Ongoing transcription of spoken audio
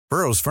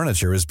Burrow's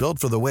furniture is built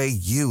for the way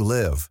you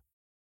live.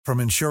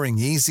 From ensuring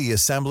easy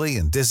assembly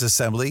and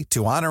disassembly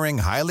to honoring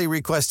highly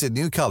requested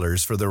new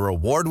colors for their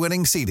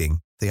award-winning seating,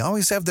 they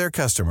always have their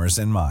customers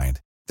in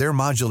mind. Their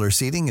modular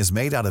seating is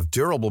made out of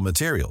durable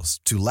materials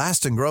to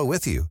last and grow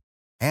with you.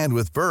 And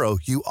with Burrow,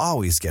 you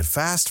always get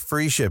fast,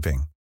 free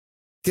shipping.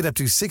 Get up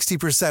to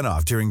 60%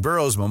 off during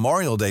Burrow's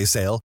Memorial Day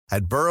sale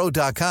at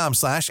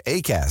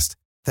burrow.com/ACAST.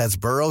 That's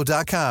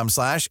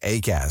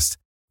burrow.com/ACAST.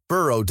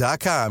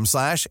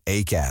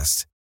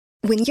 burrow.com/ACAST.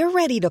 When you're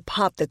ready to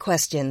pop the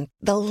question,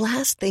 the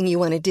last thing you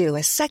want to do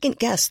is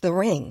second-guess the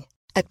ring.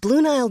 At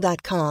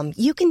BlueNile.com,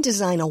 you can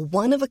design a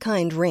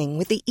one-of-a-kind ring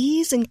with the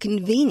ease and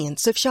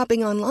convenience of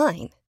shopping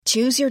online.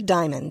 Choose your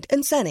diamond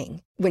and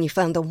setting. When you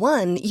find the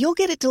one, you'll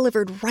get it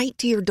delivered right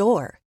to your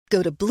door.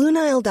 Go to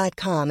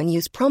BlueNile.com and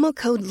use promo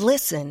code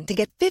LISTEN to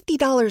get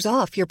 $50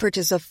 off your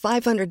purchase of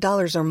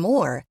 $500 or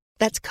more.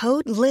 That's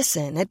code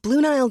LISTEN at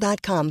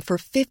BlueNile.com for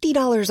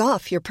 $50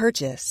 off your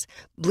purchase.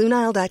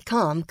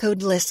 BlueNile.com,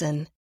 code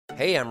LISTEN.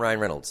 Hey, I'm Ryan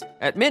Reynolds.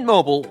 At Mint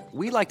Mobile,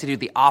 we like to do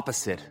the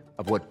opposite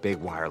of what Big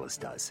Wireless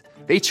does.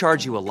 They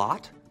charge you a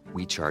lot,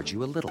 we charge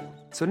you a little.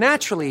 So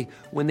naturally,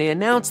 when they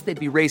announced they'd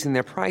be raising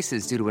their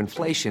prices due to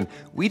inflation,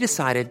 we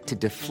decided to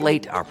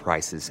deflate our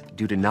prices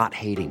due to not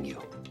hating you.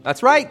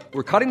 That's right.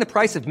 We're cutting the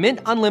price of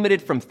Mint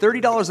Unlimited from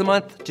 $30 a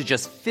month to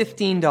just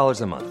 $15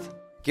 a month.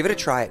 Give it a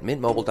try at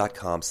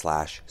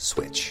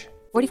mintmobile.com/switch.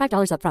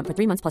 $45 up front for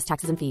 3 months plus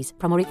taxes and fees.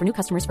 Promo rate for new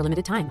customers for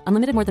limited time.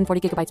 Unlimited more than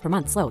 40 gigabytes per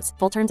month. Slows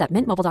full terms at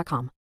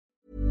mintmobile.com.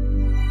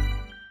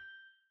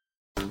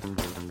 Bottom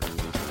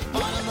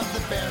of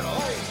the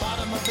barrel,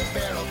 bottom of the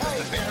barrel,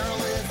 the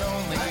barrel is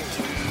only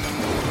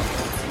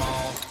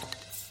small.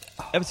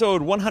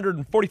 Episode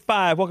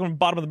 145. Welcome to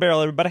Bottom of the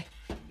Barrel, everybody.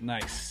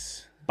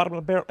 Nice. Bottom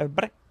of the Barrel,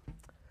 everybody.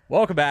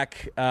 Welcome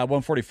back.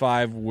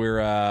 145.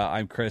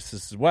 I'm Chris.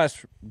 This is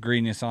Wes.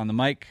 Greenius on the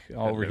mic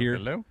over here.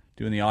 Hello.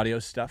 Doing the audio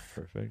stuff.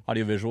 Perfect.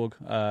 Audio visual.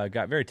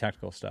 Got very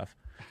technical stuff.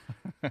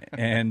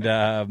 and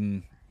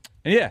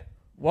yeah,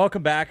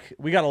 welcome back.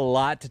 We got a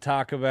lot to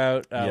talk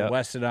about. Yep.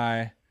 Wes and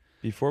I.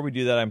 Before we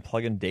do that, I'm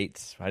plugging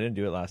dates. I didn't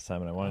do it last time,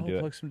 and I want to do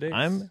it. Plug some dates.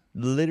 I'm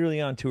literally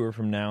on tour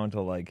from now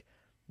until like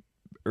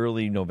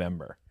early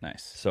November.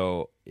 Nice.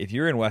 So if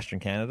you're in Western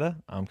Canada,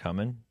 I'm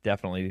coming.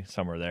 Definitely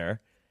somewhere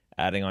there.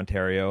 Adding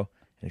Ontario.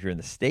 And if you're in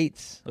the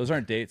States, Those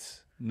aren't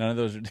dates. None of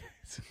those are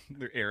dates.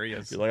 They're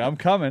areas. You're like, I'm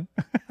coming.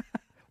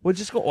 well,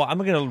 just go. Well, I'm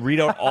going to read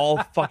out all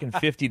fucking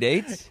 50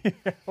 dates.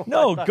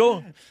 No,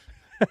 go.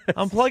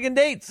 I'm plugging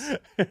dates.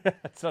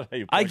 That's not how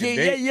you plug a Yeah,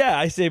 date. yeah.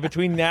 I say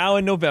between now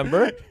and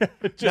November.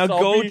 Now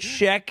go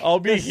check I'll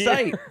be the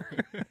site.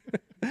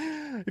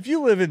 If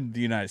you live in the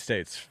United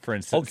States, for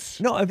instance.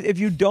 No, if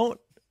you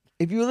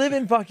live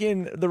in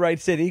fucking the right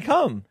city,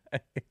 come.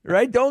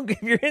 Right?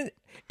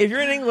 If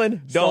you're in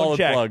England, don't Solid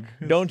check. plug.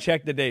 Don't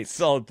check the dates.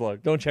 Solid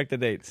plug. Don't check the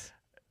dates.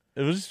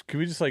 Can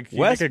we just like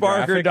make a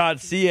graphic?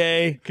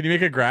 Westbarker.ca. Can you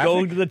make a graphic?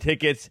 Go to the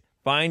tickets,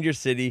 find your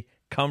city,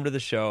 come to the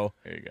show.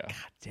 There you go. God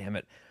damn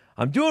it.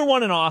 I'm doing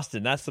one in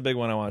Austin. That's the big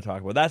one I want to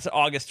talk about. That's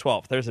August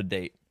 12th. There's a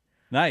date.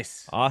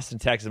 Nice. Austin,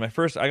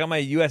 Texas. I got my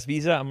U.S.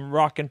 visa. I'm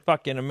rocking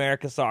fucking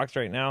America socks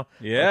right now.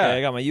 Yeah. Okay,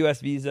 I got my U.S.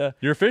 visa.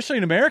 You're officially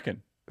an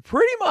American.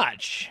 Pretty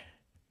much.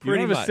 You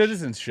don't have a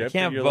citizenship. I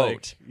can't but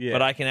vote, you're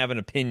but I can have an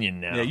opinion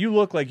now. Yeah, you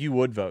look like you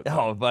would vote.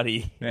 Oh,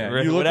 buddy. Yeah,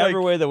 you look whatever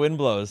like- way the wind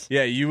blows.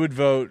 Yeah, you would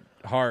vote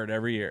hard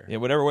every year. Yeah,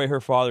 whatever way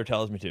her father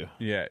tells me to.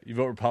 Yeah, you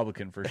vote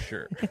Republican for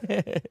sure.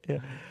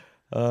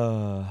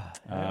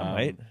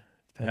 Right?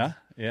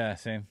 Yeah,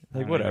 same.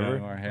 Like, I don't whatever. know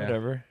anymore, yeah.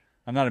 Whatever.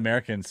 I'm not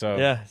American, so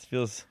Yeah, it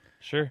feels...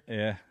 Sure.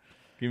 yeah.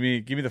 Give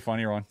me the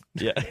funnier one.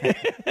 Yeah.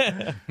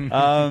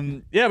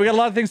 Yeah, we got a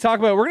lot of things to talk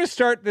about. We're going to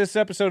start this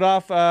episode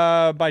off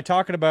by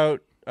talking about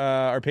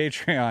our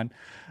Patreon,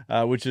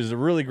 which is a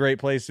really great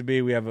place to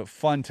be. We have a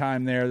fun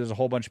time there. There's a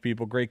whole bunch of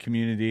people, great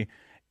community.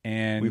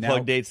 And We now-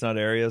 plug dates, not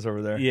areas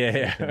over there.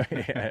 Yeah.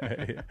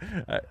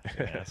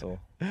 Asshole.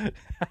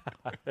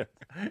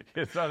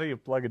 It's not how you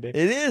plug a date.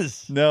 It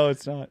is. No,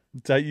 it's not.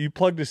 It's how you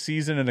plugged a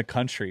season in a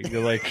country.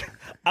 You're like,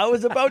 I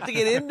was about to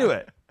get into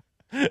it.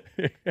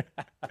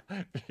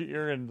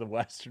 you're in the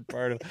western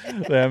part of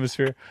the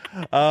hemisphere.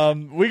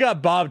 We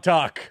got Bob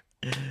Talk.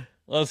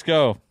 Let's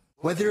go.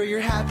 Whether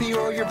you're happy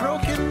or you're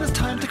broken, it's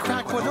time to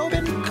crack one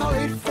open. Call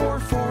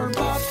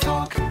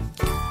 844-BOB-TALK.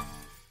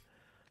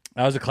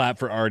 That was a clap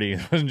for Artie.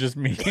 It wasn't just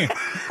me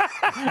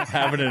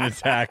having an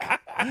attack.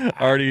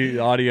 Artie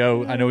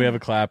audio. I know we have a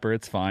clapper.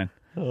 It's fine.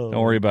 Don't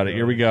worry about it.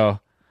 Here we go.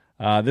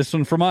 This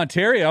one from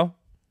Ontario.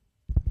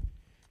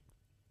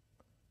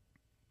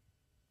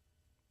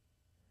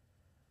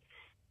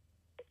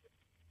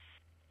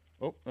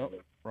 Oh,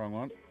 wrong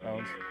one. That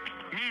one's...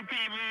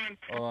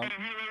 Hold on.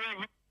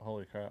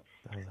 Holy crap.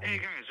 Hey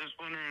guys, just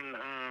wondering,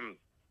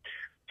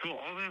 so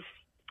all this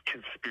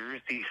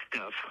conspiracy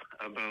stuff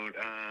about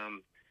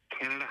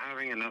Canada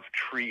having enough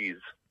trees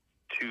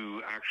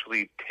to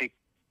actually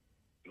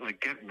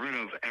get rid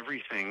of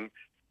everything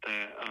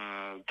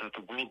that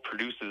the world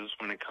produces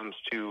when it comes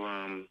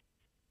to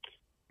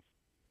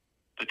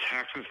the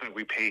taxes that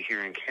we pay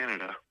here in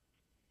Canada.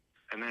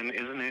 And then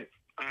isn't it,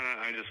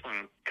 I just want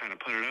to kind of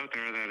put it out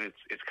there that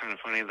it's kind of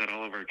funny that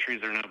all of our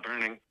trees are not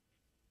burning.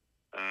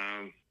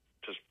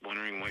 Just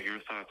wondering what your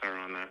thoughts are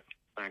on that.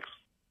 Thanks.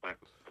 Bye.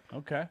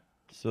 Okay.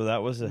 So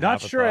that was Not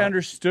sure I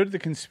understood the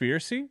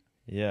conspiracy.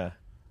 Yeah.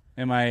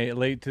 Am I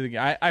late to the...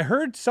 I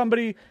heard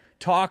somebody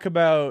talk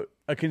about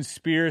a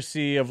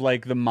conspiracy of,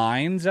 like, the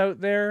mines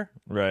out there.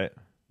 Right.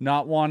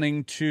 Not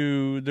wanting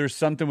to... There's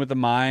something with the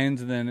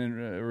mines, and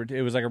then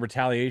it was like a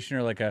retaliation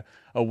or like a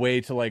way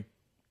to, like,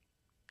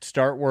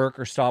 start work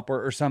or stop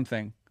work or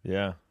something.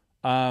 Yeah.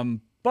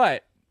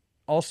 But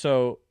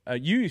also,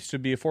 you used to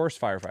be a forest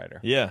firefighter.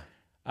 Yeah.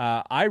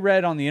 I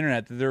read on the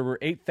internet that there were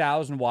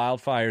 8,000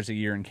 wildfires a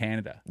year in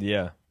Canada.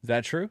 Yeah. Is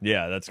that true?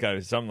 Yeah, that's got to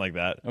be something like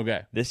that.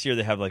 Okay. This year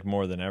they have like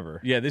more than ever.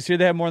 Yeah, this year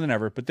they have more than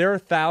ever, but there are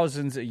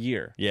thousands a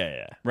year.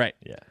 Yeah. Right.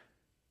 Yeah.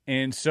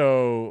 And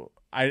so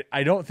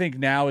I don't think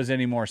now is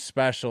any more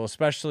special,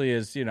 especially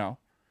as, you know,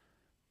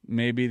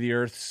 maybe the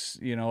Earth's,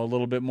 you know, a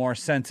little bit more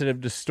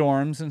sensitive to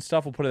storms and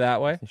stuff. We'll put it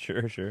that way.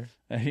 Sure.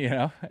 You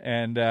know,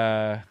 and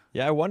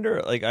yeah, I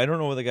wonder, like, I don't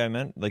know what the guy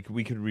meant. Like,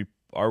 we could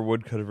our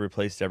wood could have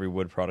replaced every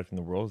wood product in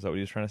the world. Is that what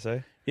he was trying to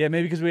say? yeah,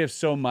 maybe because we have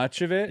so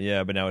much of it.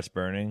 Yeah, but now it's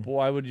burning.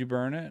 Why would you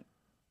burn it?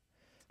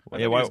 I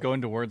think it was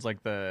going towards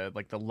like the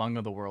lung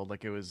of the world,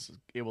 like it was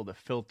able to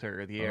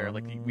filter the air.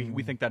 Like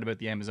we think that about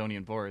the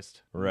Amazonian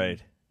forest,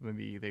 Right.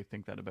 Maybe they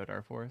think that about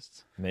our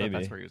forests. Maybe.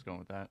 That's where he was going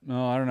with that.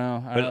 No, I don't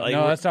know. Like,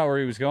 no, that's not where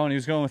he was going. He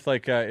was going with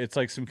like it's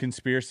like some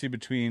conspiracy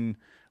between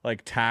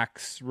like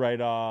tax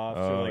write-offs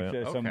or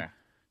like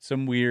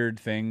some weird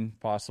thing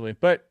possibly.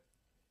 But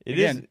It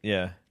again, is.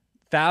 Yeah.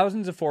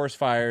 thousands of forest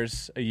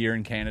fires a year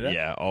in Canada.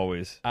 Yeah,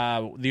 always.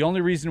 The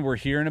only reason we're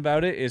hearing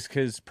about it is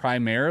because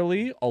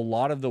primarily a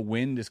lot of the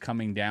wind is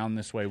coming down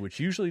this way, which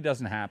usually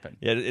doesn't happen.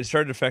 Yeah, it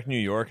started to affect New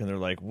York, and they're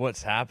like,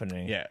 what's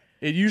happening? Yeah.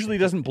 It usually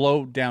doesn't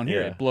blow down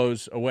here. Yeah. It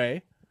blows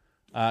away.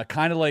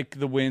 Kind of like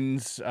the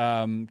winds,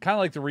 kind of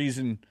like the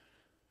reason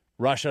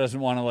Russia doesn't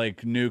want to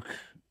like nuke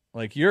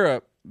like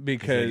Europe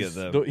because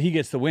he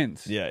gets the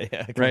winds. Yeah, it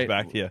comes right?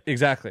 back to you.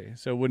 Exactly.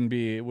 So it wouldn't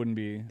be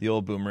The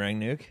old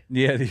boomerang nuke?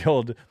 Yeah, the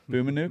old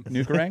boomerang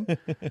nukerang.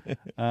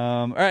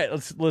 All right,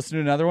 let's listen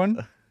to another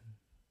one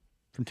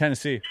from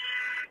Tennessee. Hey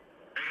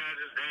guys,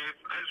 it's Dave.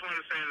 I just want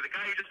to say that the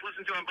guy you just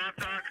listened to on Bob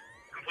Talk,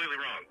 completely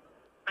wrong.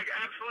 Like,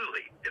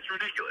 absolutely. It's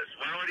ridiculous.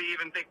 Why would he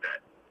even think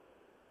that?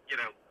 You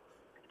know,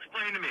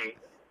 explain to me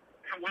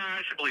why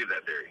I should believe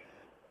that theory.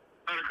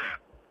 Utter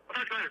crap. I'll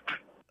talk to you later.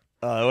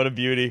 Bye. What a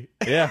beauty.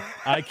 Yeah,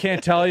 I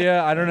can't tell you.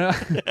 I don't know.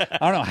 I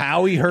don't know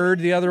how he heard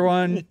the other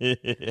one,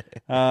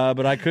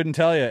 but I couldn't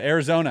tell you.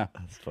 Arizona.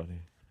 That's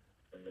funny.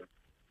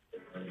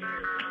 Me,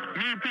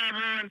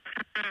 Pablo, and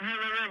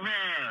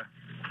River.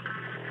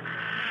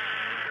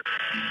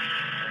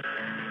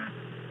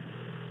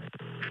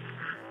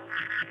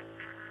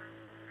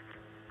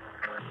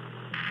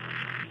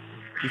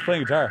 He's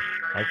playing guitar.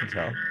 I can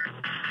tell.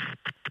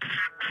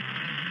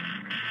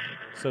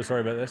 So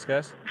sorry about this,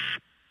 guys.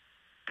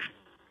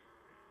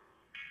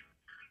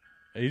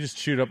 You just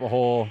chewed up a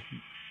whole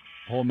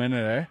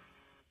minute, eh?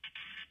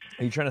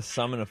 Are you trying to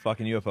summon a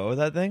fucking UFO with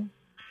that thing?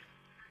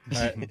 All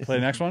right, play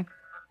the next one.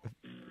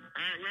 Yeah,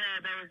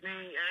 that was me,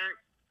 Eric.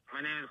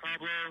 My name is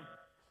Pablo.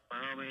 My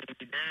homie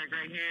Derek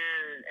right here,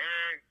 and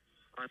Eric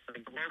on the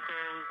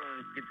vocals,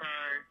 on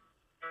guitar.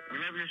 We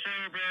love your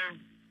show, bro.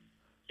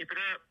 Keep it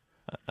up.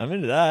 I'm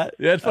into that.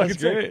 Yeah, it's fucking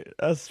That's great.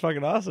 That's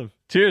fucking awesome.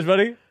 Cheers,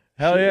 buddy.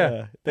 Hell yeah.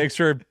 Yeah. Thanks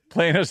for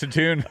playing us a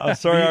tune. I'm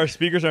sorry our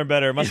speakers aren't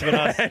better. It must have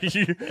been us.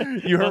 you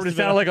heard what it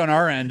sounded like on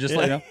our end, just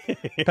like, you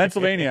know,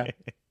 Pennsylvania.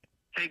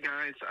 Hey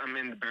guys, I'm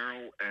in the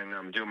barrel and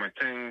I'm doing my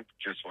thing.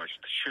 Just watched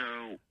the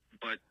show.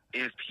 But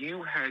if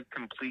you had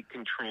complete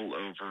control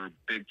over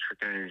Big Trick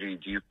Energy,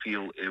 do you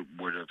feel it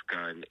would have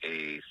gotten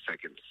a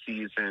second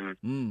season?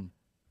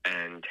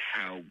 And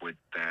how would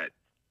that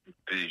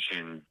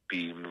vision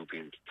be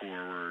moving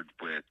forward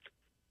with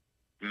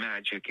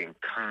magic and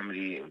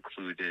comedy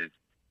included?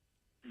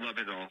 Love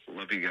it all.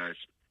 Love you guys.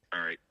 All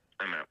right,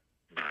 I'm out.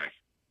 Bye.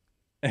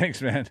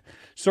 Thanks, man.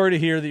 Sorry to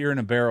hear that you're in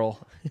a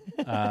barrel.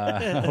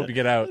 I hope you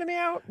get out. Let me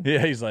out.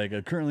 Yeah, he's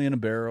like, currently in a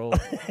barrel.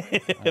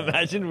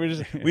 Imagine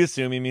we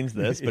assume he means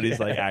this, but he's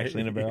like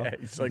actually in a barrel. Yeah,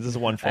 he's like, this is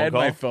one I phone had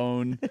call. my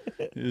phone.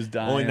 It was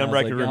dying. Only number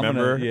I was could like, I'm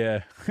remember.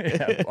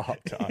 Yeah, Bob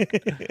Talk.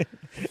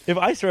 If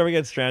I ever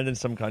get stranded in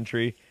some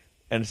country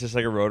and it's just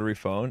like a rotary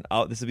phone,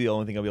 this would be the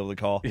only thing I'll be able to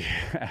call.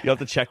 Yeah. You'll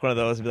have to check one of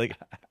those and be like,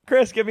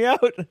 Chris, get me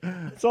out.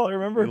 That's all I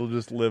remember. It'll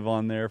just live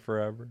on there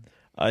forever.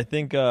 I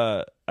think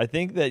that,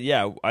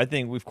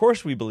 of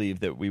course we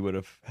believe that we would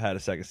have had a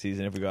second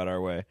season if we got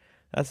our way.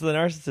 That's the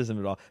narcissism of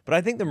it all. But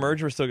I think the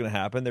merger was still going to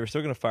happen. They were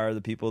still going to fire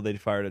the people they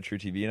fired at True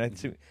TV, and I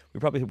think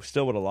we probably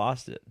still would have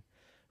lost it,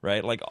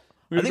 right? Like,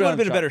 I think it would have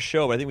been a better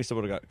show, but I think we still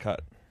would have got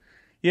cut.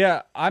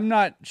 Yeah, I'm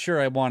not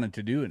sure I wanted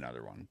to do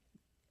another one.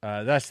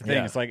 That's the thing.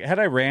 Yeah. It's like, had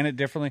I ran it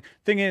differently,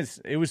 thing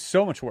is, it was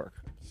so much work.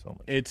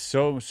 It's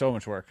so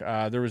much work.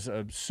 There was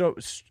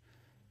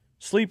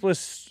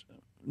sleepless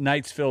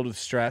nights filled with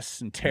stress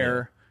and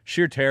terror,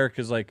 sheer terror,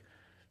 because like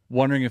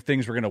wondering if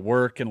things were going to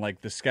work and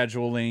like the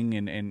scheduling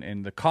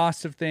and the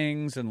cost of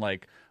things and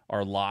like,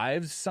 our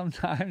lives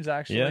sometimes,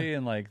 actually,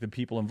 and like the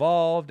people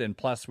involved. And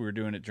plus, we were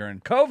doing it during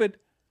COVID.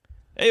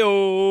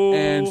 Ayo!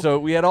 And so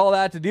we had all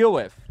that to deal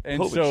with.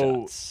 And COVID so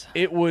shots.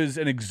 it was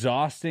an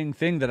exhausting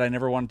thing that I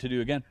never wanted to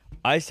do again.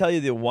 I tell you,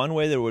 the one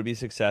way there would be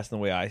success in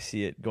the way I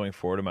see it going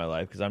forward in my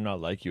life, because I'm not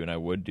like you and I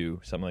would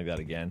do something like that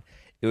again,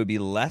 it would be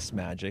less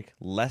magic,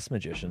 less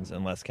magicians,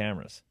 and less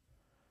cameras.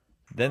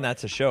 Then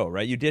that's a show,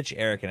 right? You ditch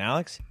Eric and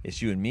Alex.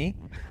 It's you and me.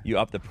 You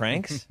up the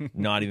pranks,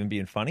 not even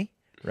being funny,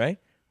 right?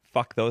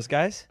 Fuck those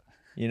guys,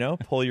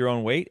 pull your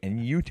own weight,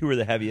 and you two are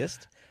the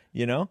heaviest,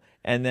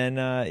 And then,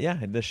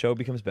 the show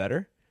becomes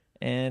better,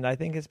 and I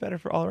think it's better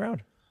for all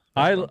around.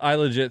 I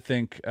legit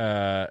think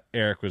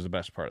Eric was the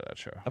best part of that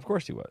show. Of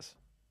course he was.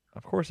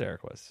 Of course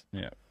Eric was.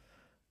 Yeah.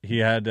 He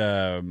had...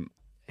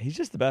 he's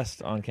just the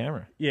best on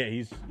camera. Yeah,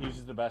 he's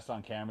just the best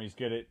on camera. He's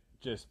good at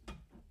just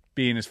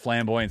being his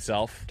flamboyant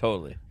self.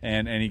 Totally.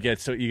 And he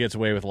gets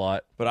away with a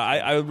lot. But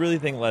I really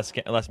think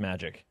less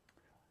magic.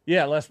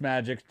 Yeah, less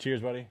magic.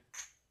 Cheers, buddy.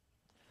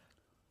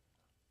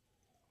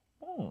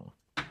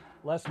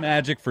 Less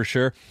magic for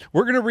sure.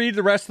 We're gonna read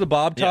the rest of the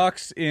Bob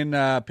talks in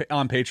on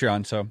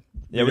Patreon. So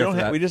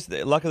yeah, we just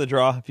luck of the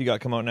draw. If you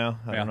got come out now,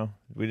 I don't know.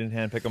 We didn't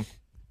handpick them.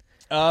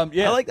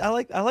 Yeah, I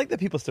like that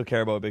people still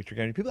care about Big Trick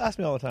Energy. People ask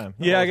me all the time.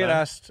 I get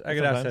asked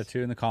that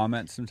too in the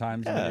comments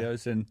sometimes in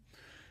videos, and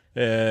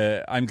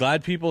I'm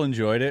glad people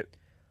enjoyed it.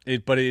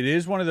 But it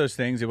is one of those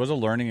things. It was a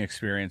learning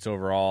experience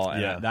overall,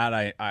 and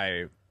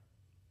that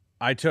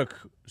I took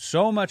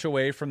so much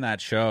away from that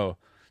show.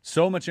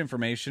 So much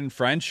information,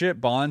 friendship,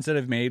 bonds that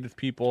I've made with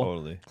people,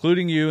 totally,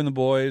 including you and the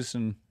boys,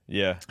 and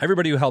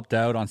everybody who helped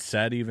out on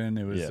set. Even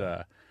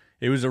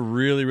it was a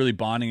really, really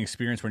bonding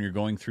experience when you're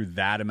going through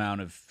that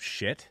amount of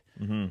shit.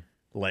 Mm-hmm.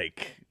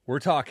 Like we're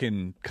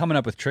talking coming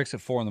up with tricks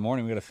at 4 a.m.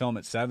 We got to film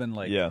at 7.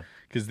 Like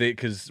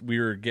because we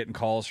were getting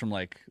calls from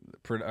like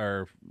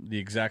the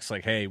execs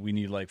like, hey, we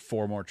need like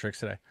 4 more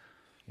tricks today.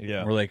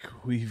 Yeah, we're like,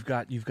 you've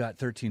got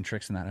 13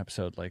 tricks in that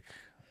episode. Like.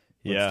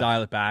 Let's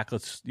dial it back.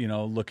 Let's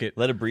look at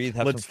let it breathe.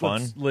 Have some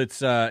fun.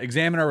 Let's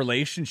examine our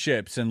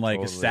relationships and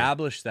like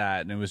establish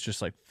that. And it was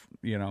just like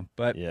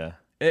but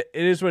it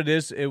is what it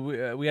is.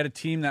 We had a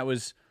team that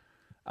was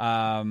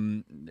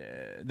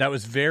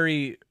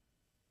very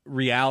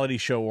reality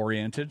show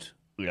oriented.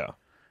 Yeah,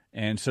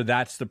 and so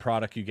that's the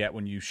product you get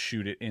when you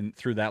shoot it in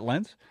through that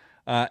lens.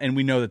 And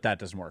we know that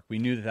doesn't work. We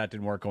knew that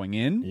didn't work going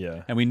in.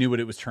 Yeah, and we knew what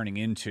it was turning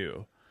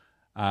into.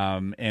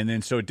 And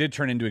then so it did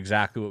turn into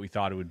exactly what we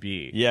thought it would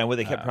be. Yeah, and what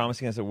they kept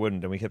promising us it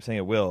wouldn't, and we kept saying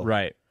it will.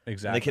 Right,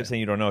 exactly. And they kept saying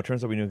you don't know. It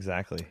turns out we knew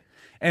exactly.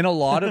 And a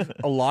lot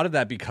of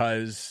that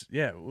because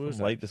what was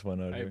the light just went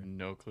out. I have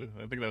no clue.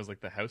 I think that was like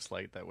the house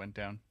light that went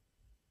down.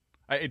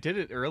 It did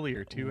it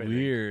earlier too.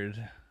 Weird. I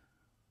think.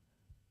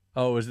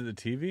 Oh, was it the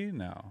TV?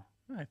 No,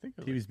 I think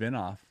it TV's been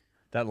off.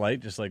 That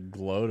light just like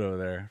glowed over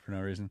there for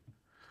no reason.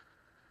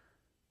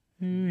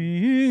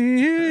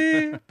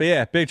 But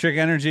yeah, Big Trick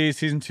Energy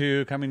season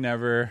 2 coming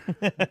never.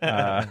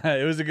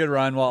 It was a good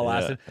run while it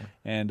lasted,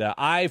 and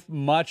I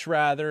much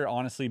rather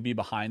honestly be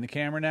behind the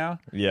camera now.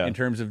 Yeah. In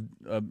terms of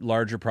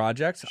larger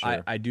projects,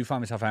 Sure. I do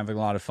find myself having a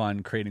lot of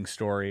fun creating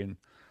story, and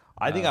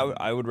I think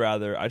I would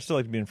rather. I'd still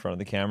like to be in front of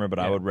the camera, but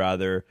I would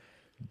rather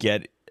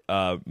get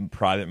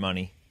private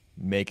money,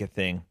 make a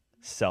thing,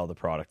 sell the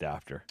product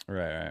after.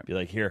 Right. Be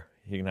like, here,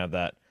 you can have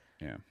that.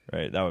 Yeah.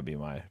 Right. That would be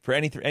for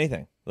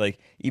anything. Like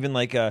even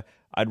like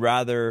I'd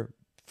rather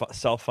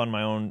self-fund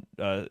my own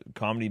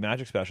comedy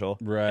magic special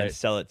and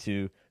sell it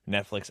to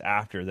Netflix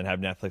after than have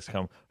Netflix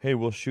come, hey,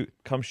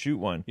 come shoot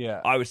one. Yeah.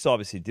 I would still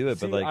obviously do it,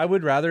 but like I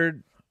would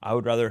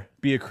rather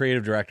be a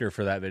creative director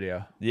for that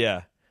video.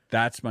 Yeah.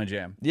 That's my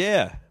jam.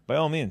 Yeah. By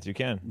all means, you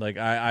can. Like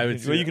I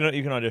would. Well, you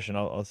can audition.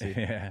 I'll see.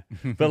 Yeah,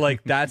 but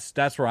like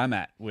that's where I'm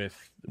at with.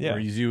 Yeah. Where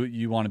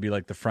you want to be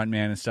like the front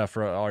man and stuff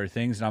for all your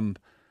things, and I'm.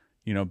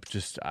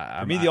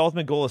 For me, the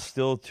ultimate goal is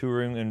still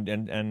touring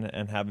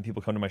and having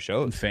people come to my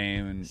shows, and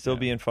fame, and still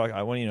being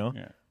I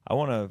want I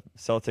want to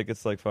sell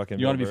tickets like fucking.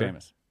 You want to be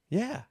famous?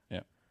 Yeah,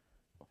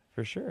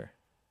 for sure.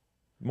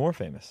 More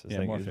famous, is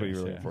what you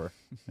were looking for.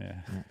 Yeah,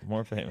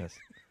 more famous.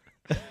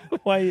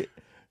 Why?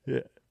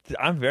 Yeah,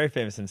 I'm very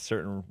famous in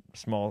certain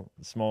small.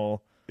 2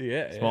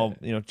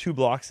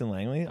 blocks in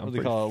Langley. What do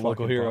they call it?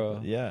 Local hero.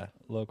 Popular. Yeah,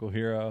 local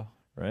hero.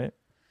 Right.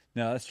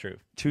 No, that's true.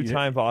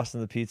 2-time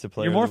Boston the Pizza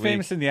Player. You're more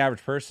famous than the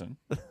average person.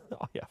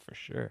 Oh yeah, for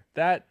sure.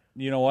 That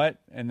you know what,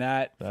 and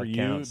that for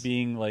counts. You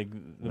being like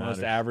the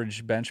most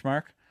average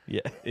benchmark. Yeah,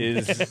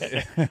 is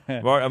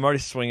I'm already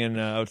swinging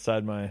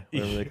outside my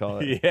whatever they call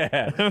it.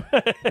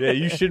 Yeah.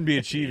 You shouldn't be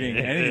achieving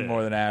anything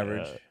more than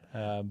average,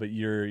 but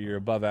you're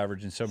above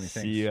average in so many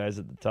things. See you guys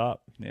at the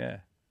top. Yeah.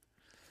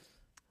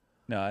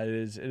 No,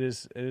 it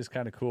is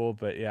kind of cool,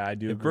 but yeah, I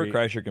do if agree.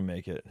 Bert Kreischer can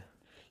make it,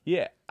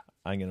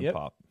 I'm gonna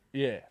pop.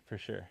 Yeah, for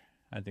sure.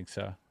 I think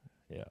so.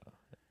 Yeah.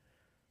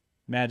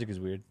 Magic is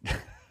weird.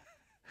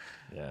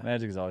 Yeah.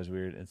 Magic is always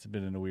weird. It's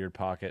been in a weird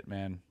pocket,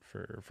 man,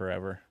 for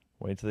forever.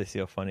 Wait till they see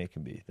how funny it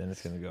can be. Then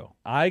it's going to go.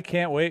 I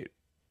can't wait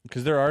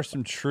because there are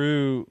some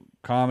true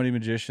comedy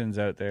magicians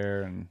out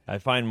there. And I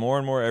find more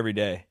and more every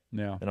day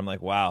Yeah. And I'm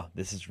like, wow,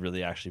 this is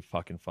really actually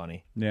fucking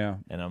funny. Yeah.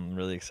 And I'm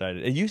really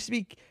excited. It used to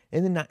be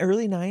in the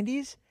early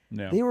 90s.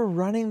 Yeah. They were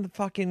running the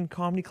fucking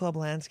comedy club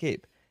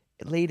landscape.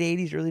 Late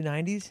 80s, early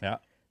 90s. Yeah.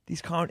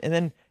 And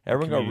then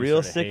everyone got Comedians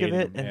real started sick of hating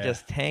it them, and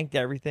just tanked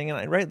everything,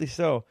 and rightly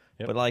so.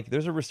 Yep. But like,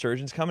 there's a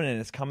resurgence coming, and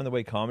it's coming the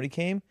way comedy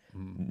came.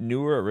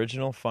 Newer,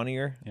 original,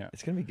 funnier. Yeah.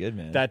 It's gonna be good,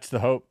 man. That's the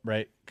hope,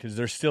 right? Because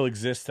there still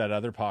exists that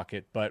other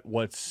pocket. But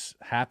what's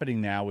happening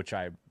now, which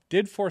I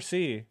did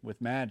foresee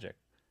with Magic,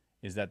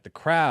 is that the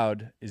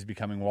crowd is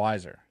becoming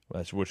wiser.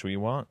 That's which we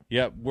want.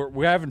 Yeah,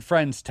 we're having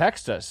friends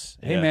text us.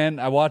 Hey, Yeah. man,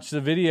 I watched the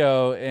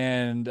video,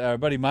 and our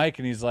buddy Mike,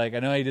 and he's like, I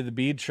know he did the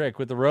bead trick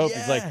with the rope.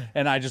 He's like, Yeah.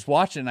 and I just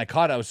watched it, and I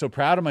caught it. I was so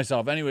proud of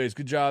myself. Anyways,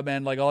 good job,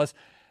 man. Like all this.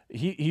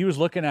 He was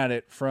looking at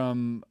it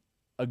from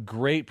a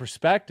great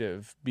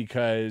perspective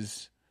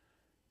because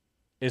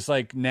it's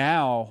like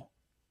now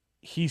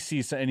he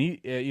sees, and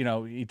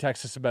he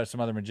texts us about some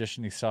other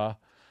magician he saw.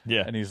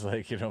 Yeah. And he's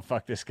like,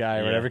 fuck this guy or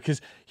Yeah. whatever,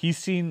 because he's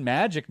seen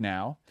Magic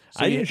now.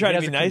 So I even tried to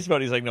has be a nice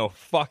about it. He's like, no,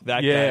 fuck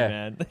that guy,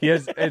 man.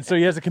 and so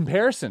he has a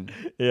comparison.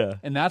 Yeah.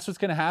 And that's what's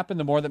going to happen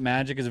the more that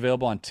Magic is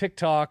available on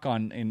TikTok,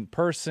 in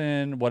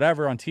person,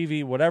 whatever, on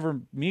TV,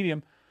 whatever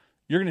medium.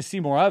 You're going to see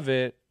more of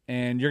it,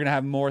 and you're going to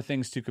have more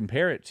things to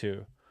compare it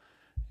to.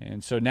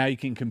 And so now you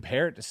can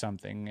compare it to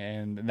something,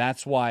 and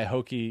that's why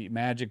hokey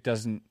Magic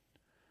doesn't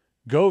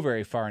go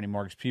very far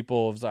anymore, because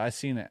people, I've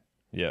seen it,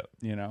 Yeah.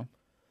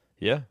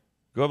 Yeah.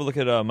 Go have a look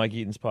at Mike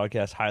Eaton's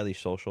podcast, Highly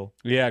Social.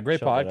 Yeah, great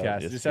Check that out.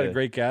 podcast. It's Just had a good.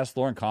 great guest,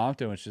 Lauren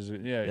Compton, which is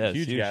Yeah, a it's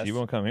huge guest. He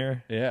won't come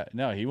here. Yeah,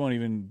 no, he won't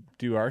even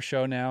do our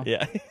show now.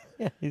 Yeah.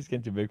 Yeah. He's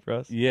getting too big for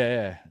us.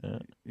 Yeah.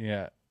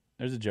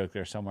 There's a joke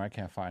there somewhere. I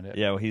can't find it.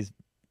 Yeah, well, he's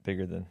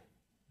bigger than.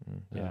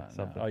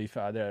 Oh, you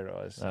found there it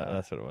was.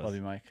 That's what it was. Love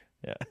you, Mike.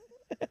 Yeah.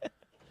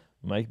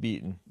 Mike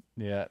Beaton.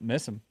 Yeah,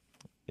 miss him.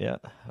 Yeah.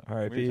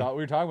 R.I.P. We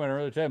were talking about it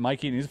earlier today.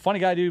 Mike Eaton. He's a funny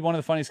guy, dude. One of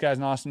the funniest guys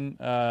in Austin.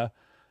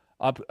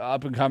 Up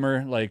and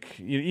comer. Like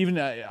even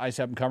Ice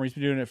Up and Comer. He's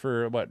been doing it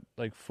for what,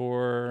 like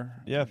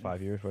 4? Yeah,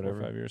 5 years, whatever.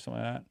 4 or 5 years,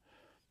 something like that.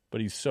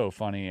 But he's so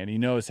funny, and he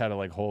knows how to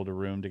like hold a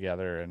room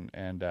together,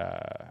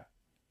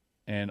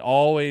 and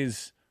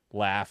always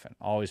laughing,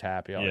 always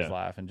happy, always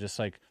laughing. Just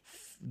like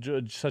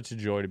such a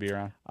joy to be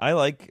around. I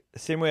like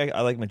same way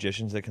I like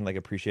magicians that can like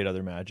appreciate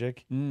other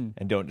magic and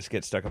don't just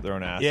get stuck up their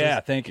own asses.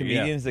 Yeah, thank you.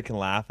 Comedians that can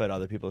laugh at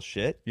other people's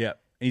shit. Yeah,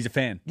 he's a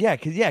fan. Yeah,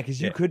 because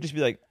you could just be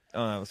like,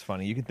 oh, that was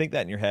funny. You can think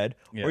that in your head,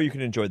 Yeah. or you can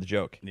enjoy the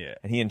joke. Yeah.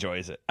 And he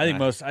enjoys it. I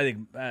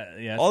think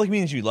And all the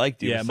comedians you like,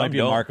 dude. Yeah, it some might be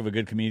a don't. mark of a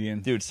good comedian.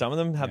 Dude, some of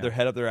them have their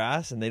head up their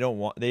ass and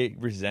they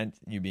resent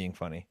you being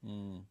funny.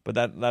 But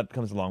that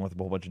comes along with a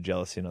whole bunch of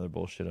jealousy and other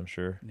bullshit, I'm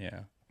sure. Yeah,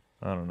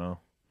 I don't know.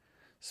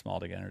 small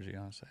dick energy,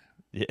 honestly.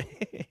 Yeah.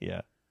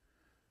 Yeah.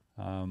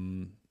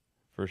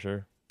 For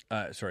sure.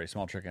 Sorry,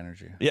 small trick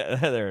energy. Yeah,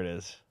 there it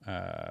is.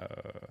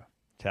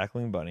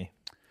 Tackling Bunny.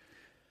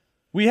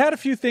 We had a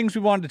few things we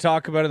wanted to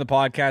talk about in the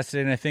podcast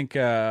today, and I think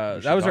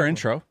that was our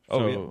intro. Oh,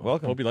 so yeah.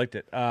 Welcome. Hope you liked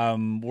it.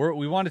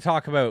 We want to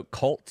talk about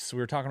cults. We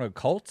were talking about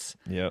cults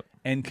Yep.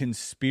 and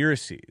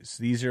conspiracies.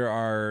 These are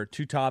our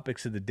 2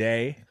 topics of the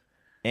day.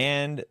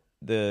 And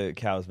the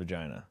cow's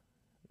vagina.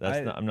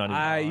 I'm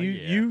not even.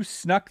 You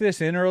snuck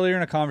this in earlier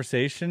in a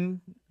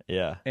conversation,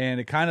 Yeah. and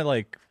it kind of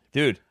like,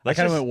 Dude, I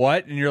kind of went,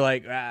 what? And you're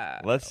like, we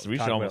we'll should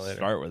talk about it almost later.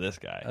 start with this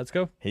guy. Let's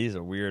go. He's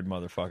a weird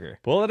motherfucker.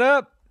 Pull it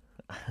up.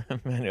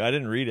 Man, I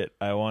didn't read it.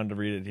 I wanted to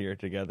read it here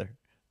together.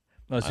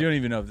 No, so you don't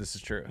even know if this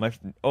is true.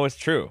 It's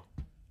true.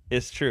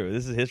 It's true.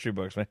 This is history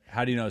books, man.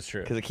 How do you know it's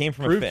true? Because it came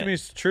from Prove a to fan. me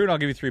it's true, and I'll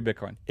give you 3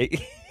 Bitcoin.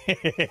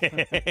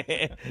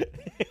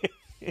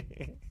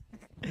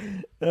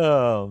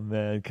 Oh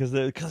man, because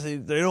they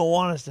don't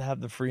want us to have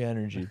the free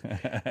energy.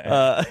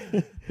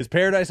 Is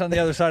paradise on the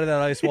other side of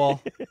that ice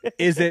wall?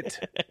 Is it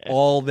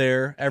all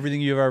there? Everything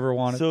you've ever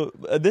wanted? So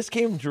this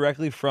came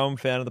directly from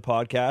fan of the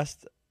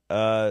podcast.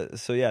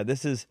 So yeah,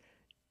 this is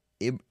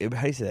how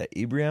do you say that?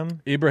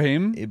 Ibrahim,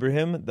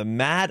 the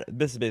mad.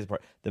 This is the basic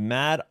part. The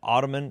mad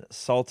Ottoman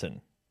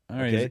Sultan. All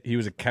right, okay? he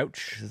was a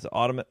couch. This is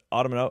Ottoman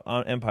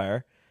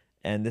Empire,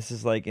 and this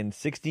is like in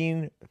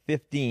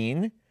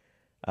 1615.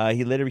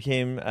 He later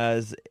became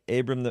as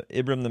Abram the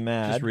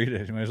Mad. Just read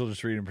it. You might as well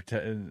just read and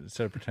pretend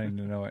instead of pretending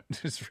to know it.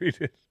 Just read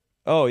it.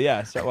 Oh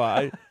yeah,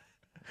 so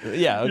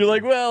yeah. You're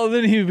like, well,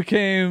 then he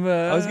became.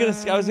 I was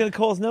gonna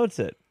Cole's notes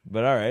it,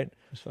 but all right.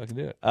 Just fucking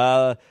do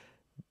it.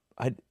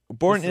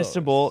 Born in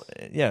Istanbul.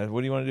 Yeah,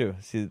 what do you want to do?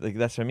 See, like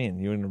that's what I mean.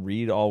 You want to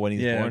read all when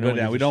he's born. Go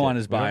down. We don't want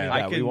his bio.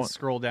 I can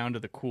scroll down to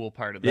the cool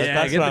part of Yeah, this.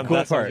 That's get what the cool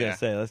that's what I part. was gonna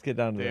say. Let's get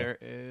down to There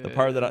the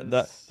part that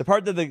the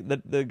part that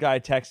is- the guy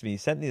texted me. He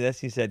sent me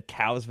this. He said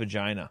cow's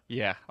vagina,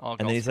 Yeah, and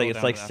then he's like,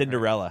 it's like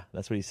Cinderella.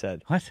 That's what he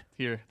said. What?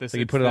 Here, this Like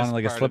you is put it on this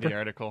like a part of slipper? The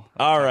article.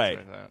 All Talks right.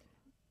 about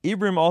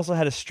Ibrahim also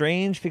had a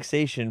strange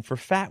fixation for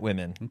fat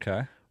women.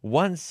 Okay.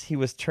 Once he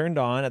was turned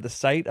on at the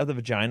sight of the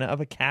vagina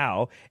of a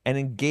cow and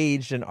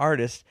engaged an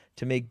artist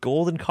to make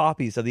golden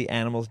copies of the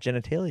animal's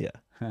genitalia.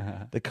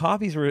 The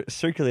copies were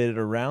circulated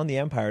around the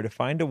empire to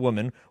find a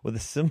woman with a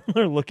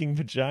similar looking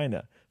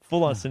vagina.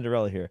 Full on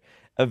Cinderella here.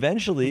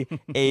 Eventually,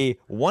 a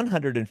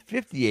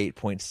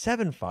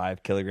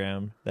 158.75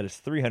 kilogram, that is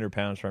 300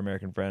 pounds for our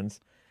American friends,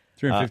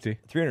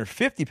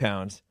 350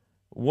 pounds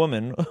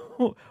woman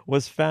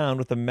was found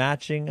with a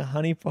matching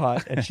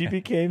honeypot, and she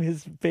became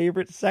his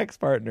favorite sex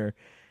partner.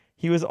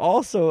 He was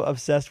also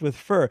obsessed with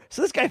fur.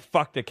 So this guy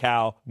fucked a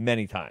cow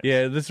many times.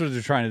 Yeah, this is what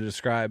they're trying to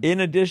describe.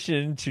 In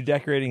addition to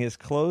decorating his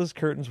clothes,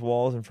 curtains,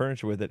 walls, and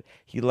furniture with it,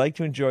 he liked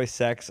to enjoy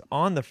sex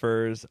on the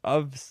furs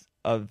of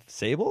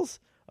sables,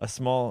 a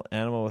small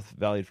animal with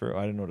valued fur. Oh,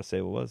 I didn't know what a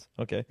sable was.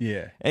 Okay.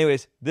 Yeah.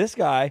 Anyways, this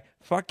guy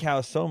fucked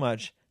cows so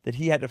much that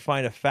he had to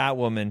find a fat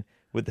woman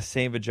with the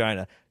same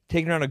vagina,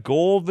 taking around a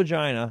gold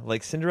vagina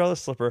like Cinderella's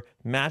slipper,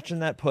 matching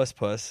that puss.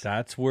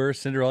 That's where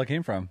Cinderella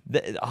came from.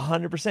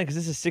 100%, because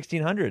this is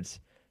 1600s.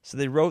 So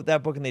they wrote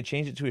that book and they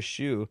changed it to a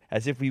shoe,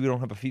 as if we don't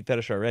have a feet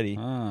fetish already.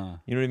 Ah.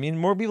 You know what I mean?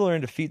 More people are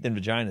into feet than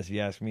vaginas, if you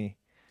ask me.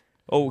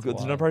 Oh,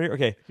 there's another part here?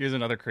 Okay. Here's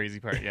another crazy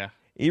part, yeah.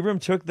 Ibram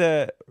took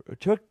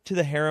to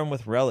the harem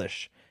with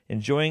relish,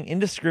 enjoying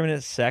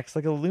indiscriminate sex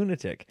like a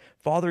lunatic,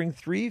 fathering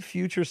 3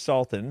 future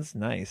sultans,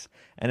 nice,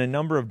 and a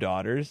number of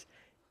daughters.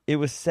 It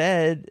was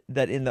said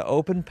that in the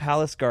open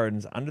palace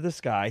gardens under the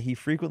sky, he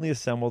frequently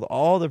assembled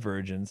all the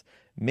virgins,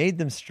 made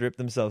them strip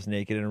themselves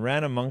naked, and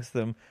ran amongst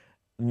them,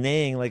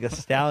 neighing like a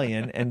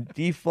stallion and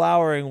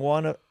deflowering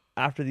one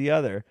after the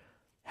other.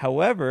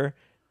 However,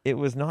 it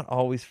was not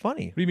always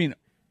funny. What do you mean?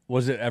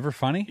 Was it ever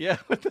funny? Yeah.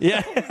 What the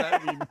Yeah. fuck does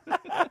that mean?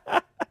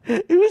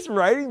 Who was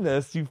writing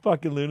this, you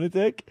fucking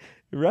lunatic?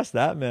 Arrest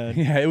that man.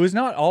 Yeah, it was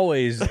not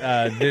always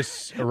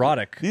this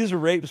erotic. These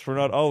rapes were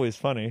not always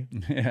funny.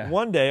 Yeah.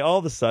 One day, all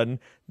of a sudden,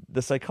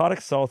 the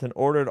psychotic sultan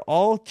ordered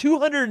all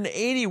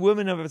 280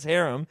 women of his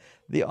harem,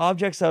 the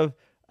objects of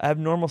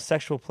abnormal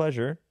sexual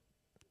pleasure,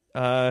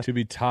 to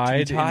be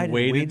tied in weighted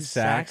weighted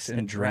sacks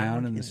and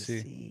drowned in the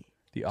sea.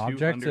 The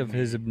objects of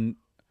his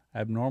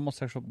abnormal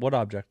sexual... What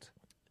object?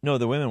 No,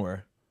 the women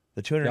were.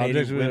 The The 280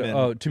 objects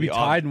women. to be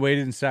tied and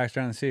weighted in sacks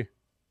drowned in the sea.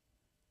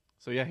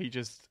 So yeah, he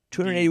just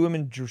 280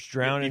 women just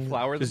drowning.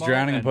 deflowered Just them all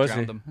drowning in and pussy.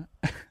 drowned them.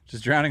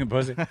 Just drowning in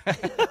pussy.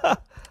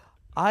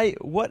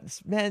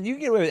 Man, you can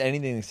get away with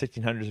anything in the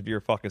 1600s if you're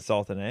a fucking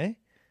sultan, eh?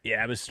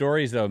 Yeah, but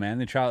stories though,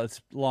 man. It's a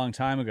long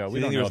time ago. So We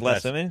you don't think know there was if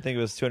less that's- women? Think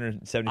it was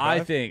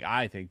 275?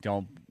 I think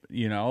don't,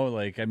 you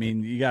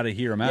got to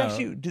hear them Yeah, out.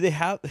 actually, do they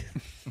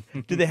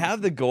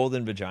have the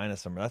golden vagina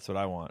somewhere? That's what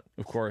I want.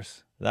 Of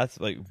course. That's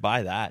like,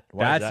 buy that.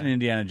 Why is That's that? an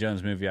Indiana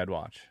Jones movie I'd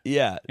watch.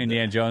 Yeah.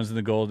 Indiana Jones and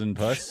the Golden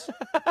Puss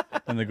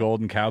and the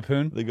Golden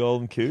Cowpoon. The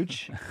golden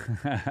cooch.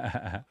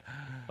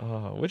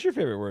 What's your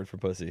favorite word for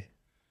pussy?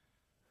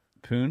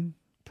 Poon?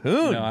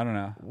 Poon. No, I don't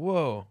know.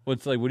 Whoa.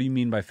 What do you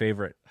mean by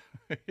favorite?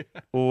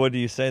 Well, what do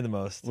you say the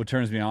most? What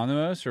turns me on the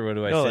most, or what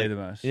do I No, say like- the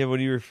most? Yeah, what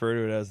do you refer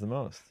to it as the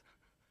most?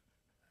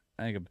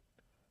 I think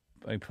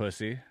like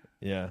pussy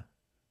Yeah.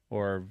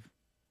 or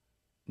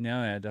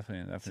no, yeah,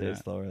 definitely Say it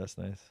slower. That's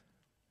nice.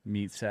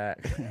 meat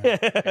sack,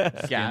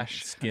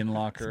 Gash. skin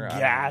locker, I don't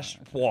know. Gash.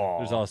 Whoa.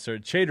 There's all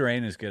sorts. Che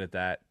Durain is good at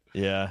that.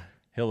 Yeah.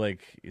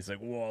 He's like,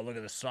 whoa, look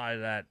at the side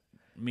of that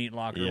meat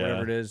locker, Yeah.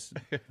 whatever it is.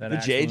 That The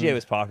actual JJ movie.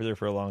 was popular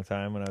for a long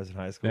time when I was in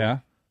high school. Yeah,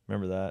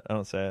 Remember that? I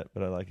don't say it,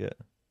 but I like it.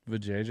 the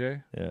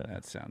JJ. Yeah.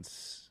 That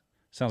sounds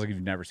like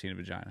you've never seen a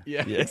vagina.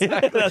 Yeah. Yeah.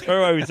 That's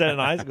probably why we said it in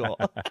high school.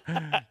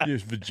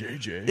 Yes, the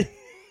JJ.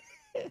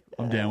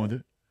 I'm down with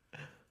it.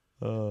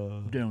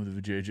 I'm down with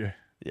the JJ.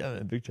 Yeah,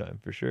 man, big time,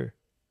 for sure.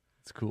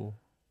 It's cool.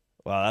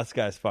 Wow, that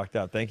guy's fucked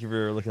up. Thank you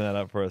for looking that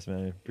up for us,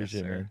 man.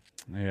 Appreciate it,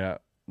 man. Yeah.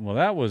 Well,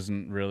 that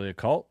wasn't really a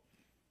cult.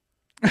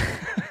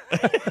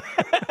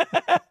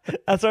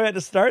 That's why I had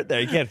to start there.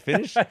 You can't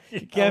finish.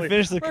 You can't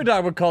finish the. We're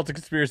talking about cult of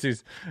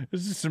conspiracies.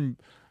 This is some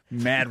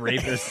mad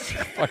rapists,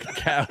 fucking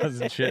cows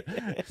and shit.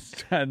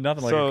 It's nothing like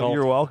a So cult.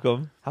 you're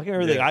welcome. How come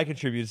everything Yeah. I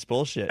contribute is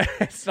bullshit?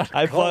 It's not a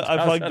I cult. plug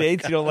How's that a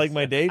dates. You don't cult? like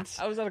my dates.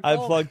 How is that a I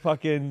cult? plug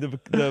fucking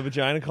the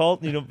vagina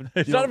cult. You know,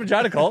 It's not a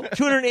vagina cult.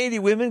 280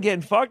 women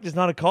getting fucked is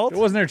not a cult. It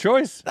wasn't their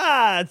choice.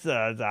 That's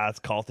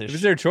cultish. If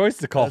it's their choice,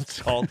 it's a cult. That's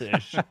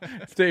cultish.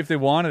 if they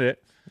wanted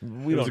it,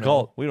 We It don't was a know.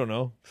 cult. We don't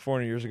know.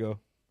 400 years ago.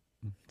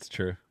 it's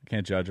true.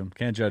 Can't judge them.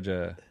 Can't judge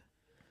a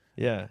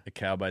Yeah.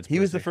 cow by its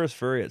He was the pussy. first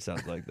furry, it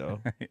sounds like, though.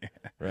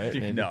 Right?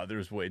 Dude, Maybe. no,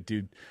 there's way,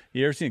 dude.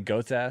 You ever seen a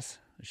goat's ass?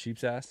 A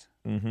sheep's ass?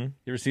 Mm-hmm. You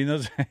ever seen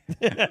those?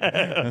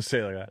 Don't say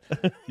it like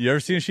that. You ever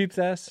seen a sheep's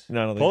ass?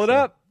 No, I don't think Pull it so.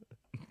 up.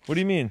 What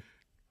do you mean?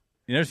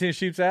 You never seen a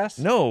sheep's ass?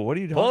 No. What are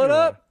you talking Pull it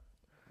about? up.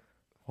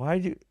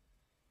 Why'd you?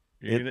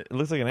 You're It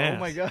looks like an ass. Oh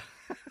my god.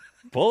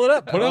 Pull it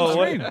up. Put it on the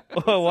what- screen.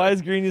 oh, why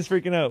is Greenies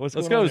freaking out? What's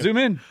Let's going go. on here? Zoom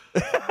in.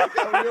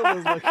 How real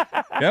those look.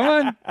 Come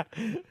on.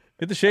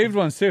 Get the shaved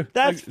ones too.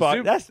 That's Look, fuck.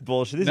 zoom- That's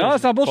bullshit. These no, are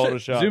it's not bullshit.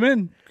 Photoshop. Zoom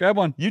in. Grab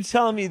one. You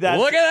telling me that?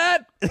 Look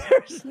at that.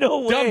 There's no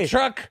way. Dump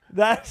truck.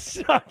 That's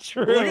not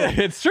true. Look at it.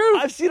 It's true.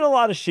 I've seen a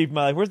lot of sheep in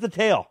my life. Where's the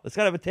tail? It's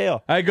got to have a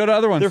tail. All right, go to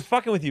other ones. They're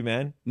fucking with you,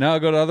 man. No,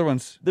 go to other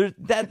ones. There's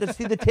that.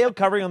 See the tail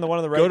covering on the one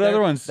on the right. Go to there?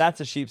 other ones.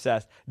 That's a sheep's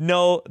ass.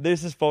 No,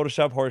 this is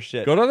Photoshop horse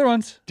shit. Go to other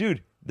ones.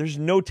 Dude, there's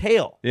no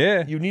tail.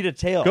 Yeah. You need a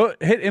tail. Go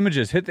hit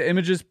images. Hit the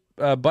images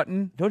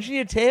button Don't you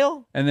need a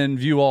tail? and then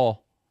view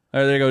all. All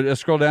right, there you go. Just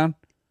scroll down.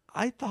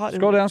 I thought.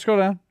 Scroll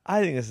down.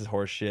 I think this is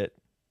horse shit.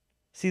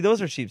 See,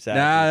 those are sheep Nah,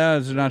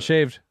 savages. those are not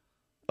shaved.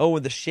 Oh,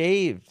 with the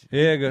shaved.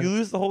 Yeah, You good.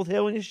 lose the whole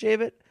tail when you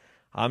shave it?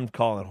 I'm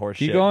calling it horse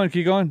shit.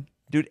 Keep going.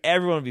 Dude,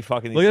 everyone would be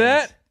fucking these Look at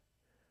things. that.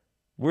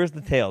 Where's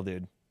the tail,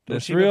 dude? Don't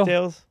That's sheep real. have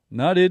tails?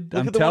 No, dude.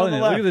 Look I'm at the one on telling the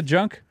you. Look at left. the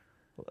junk.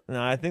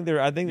 No, I think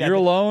You're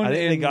alone. I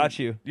think they in- got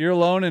you. You're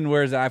alone in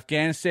where's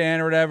Afghanistan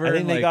or whatever. I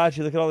think and, they like, got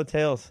you. Look at all the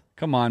tails.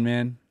 Come on,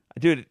 man.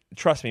 Dude,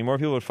 trust me, more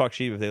people would fuck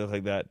sheep if they look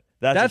like that.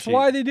 That's a That's sheep.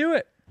 why they do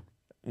it.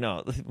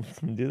 No,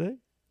 do they?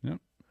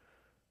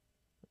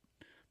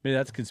 Maybe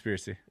that's a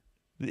conspiracy.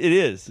 It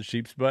is. The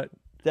sheep's butt.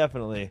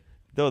 Definitely.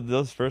 Though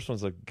those first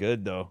ones look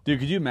good though. Dude,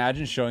 could you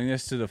imagine showing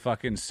this to the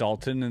fucking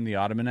Sultan in the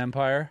Ottoman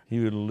Empire? He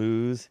would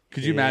lose.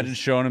 Could you imagine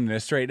showing him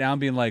this right now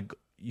and being like,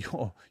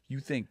 yo, you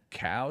think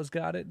cows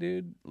got it,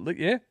 dude? Look,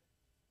 yeah.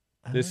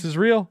 This is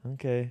real.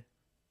 Okay.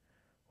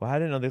 Well, I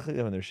didn't know they look like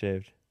that when they're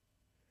shaved.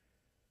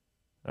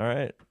 All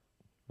right.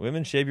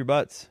 Women, shave your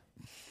butts.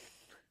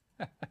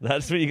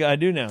 That's what you gotta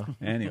do now.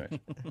 Anyway.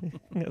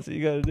 That's what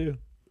you gotta do.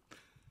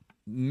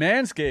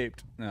 Manscaped.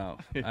 No,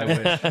 I wish.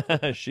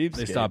 Sheepscape.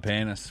 They stopped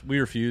paying us. We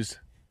refused.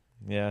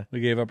 Yeah. We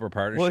gave up our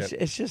partnership.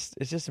 Well, it's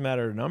just a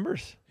matter of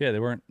numbers. Yeah, they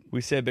weren't.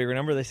 We say a bigger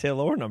number, they say a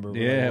lower number.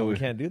 Yeah, we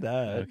can't do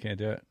that. We can't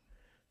do it.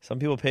 Some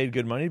people paid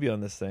good money to be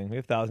on this thing. We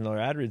have $1,000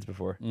 ad reads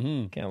before.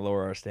 Mm-hmm. Can't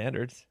lower our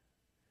standards.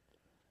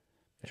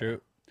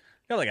 True.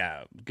 Got like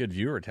a good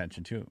viewer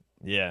retention too.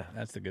 Yeah.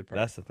 That's the good part.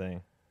 That's the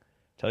thing.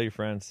 Tell your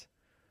friends.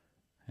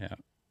 Yeah.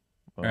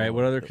 All right.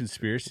 What other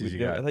conspiracies you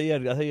got? I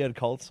thought you had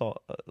cults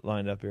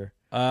lined up here.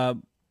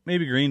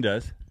 Maybe Green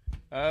does.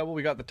 Well,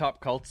 we got the top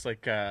cults.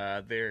 Like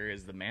there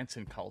is the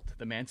Manson cult,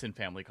 the Manson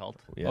family cult.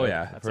 Yeah, Oh,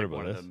 yeah. I've That's heard like about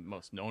one this. of the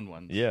most known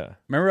ones. Yeah.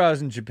 Remember, I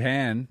was in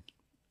Japan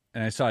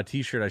and I saw a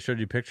T-shirt. I showed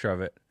you a picture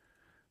of it.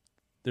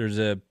 There's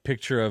a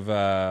picture of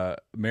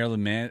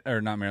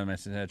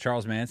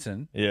Charles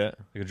Manson. Yeah.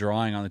 Like a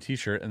drawing on the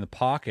T-shirt, and the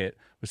pocket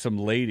was some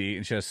lady,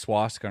 and she had a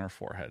swastika on her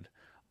forehead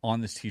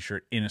on this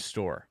T-shirt in a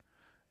store.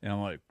 And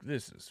I'm like,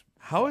 this is.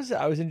 How is it?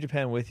 I was in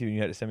Japan with you, and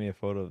you had to send me a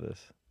photo of this.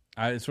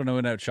 It's when I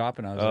went out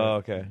shopping. I was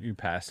okay. You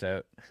passed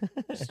out,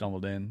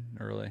 stumbled in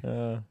early.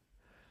 Yeah,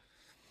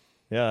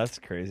 that's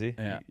crazy.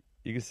 Yeah.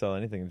 You can sell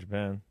anything in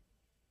Japan.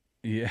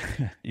 Yeah,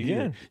 You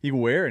can. You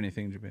can wear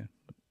anything in Japan.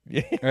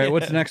 Yeah. All right,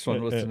 what's the next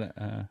one? What's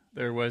the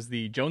There was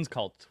the Jones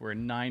cult, where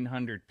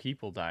 900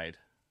 people died.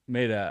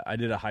 I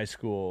did a high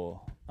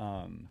school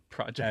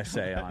Project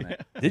essay on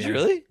it. Did you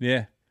really?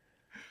 Yeah.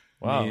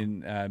 Wow.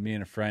 Me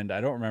and a friend.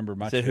 I don't remember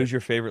much. Said of who's it.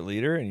 your favorite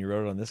leader, and you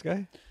wrote it on this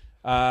guy.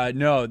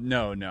 No.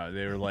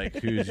 They were like,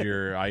 "Who's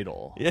your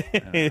idol? Yeah.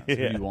 Who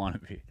you want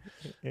to be?"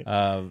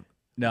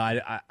 No,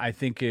 I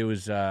think it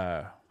was.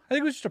 I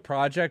think it was just a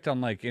project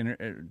on like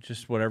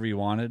just whatever you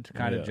wanted,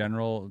 kind of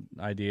general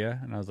idea,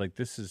 and I was like,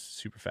 "This is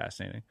super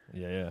fascinating."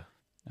 Yeah.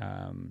 I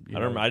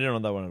I didn't know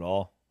that one at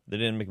all. They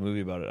didn't make a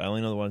movie about it. I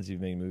only know the ones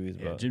you've made movies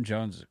Yeah, about. Jim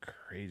Jones is a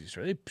crazy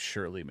story. They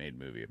surely made a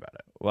movie about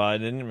it. Well, I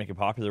didn't make a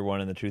popular one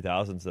in the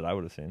 2000s that I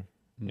would have seen.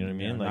 You know what I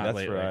mean? Yeah, Like not that's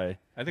lately. where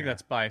I think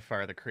that's by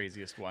far the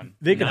craziest one.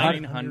 They could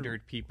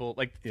 900 people,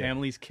 like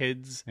families,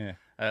 kids, Yeah.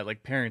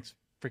 like parents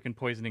freaking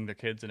poisoning their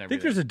kids and I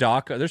everything. think there's a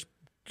doc. There's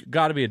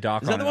got to be a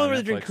doc. Is that on the it one on where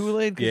they drink Netflix.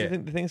 Kool-Aid because Yeah. they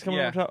think the thing's coming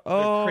yeah, over top? they're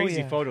Oh,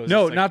 crazy yeah. photos.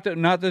 No, It's like-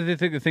 not that they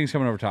think the thing's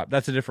coming over top.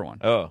 That's a different one.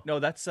 Oh, no.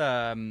 That's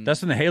That's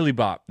when the Haley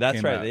Bop. that's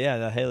came right. out. Yeah,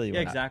 the Haley yeah,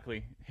 one.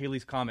 exactly.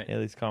 Haley's Comet.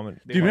 Haley's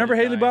comment. Do you remember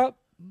wanted to Haley die. Bop?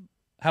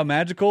 How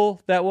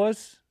magical that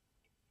was?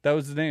 That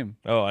was the name.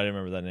 Oh, I didn't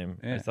remember that name.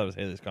 I Yeah. just thought it was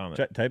Haley's comment.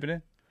 Type it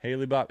in.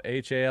 Haley Bop.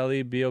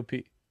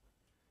 HALEBOP.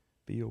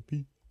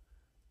 B.O.P.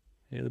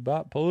 Haley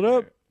Bop. Pull it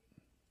up.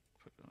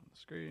 Put it on the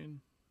screen.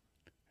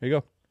 Here you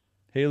go.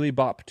 Haley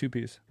Bop. 2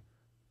 P's.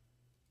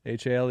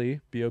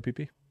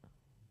 HALEBOPP.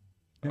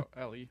 Oh,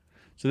 Ellie.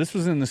 So this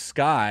was in the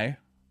sky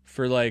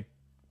for like,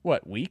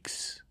 what,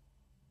 weeks?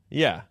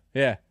 Yeah.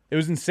 Yeah. It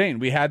was insane.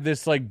 We had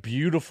this like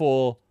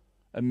beautiful,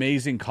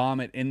 amazing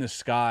comet in the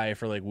sky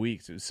for like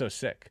weeks. It was so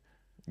sick.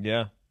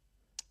 Yeah.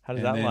 How does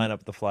And that then- line up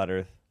with the flat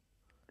Earth?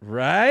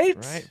 Right?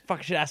 Right. Fuck,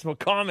 I should ask about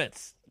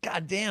comets.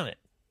 God damn it.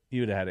 He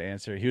would have had to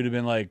answer. He would have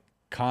been like,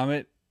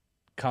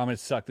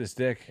 Comets suck this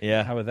dick.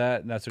 Yeah. How about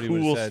that? And that's what he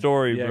would Cool have said.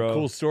 story, Yeah, bro.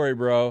 cool story,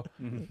 bro.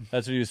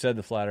 That's what he said,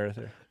 the flat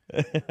earther.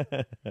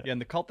 Yeah, and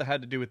the cult that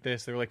had to do with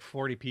this, there were like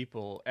 40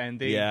 people, and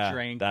they Yeah,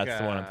 drank. that's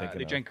the one I'm thinking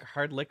They of. drank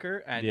hard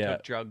liquor and Yeah.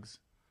 took drugs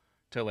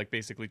to like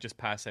basically just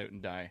pass out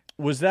and die.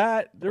 Was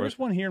that, there was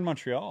one here in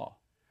Montreal.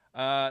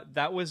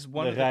 That was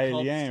one Le of the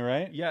cults. Raélien,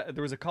 right? Yeah,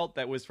 there was a cult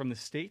that was from the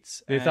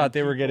States. They and thought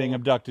they were getting people-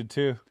 abducted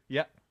too.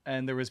 Yeah,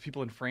 and there was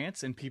people in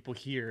France and people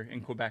here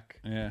in Quebec.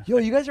 Yeah. Yo,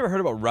 you guys ever heard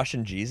about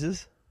Russian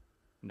Jesus?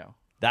 No.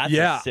 That's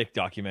Yeah. a sick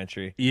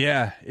documentary.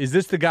 Yeah. Is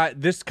this the guy?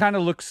 This kind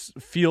of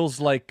feels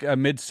like a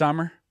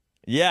Midsummer.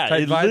 Yeah,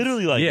 Type it's vibes?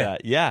 literally like Yeah.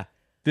 that. Yeah.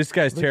 This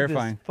guy's Look at this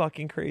terrifying.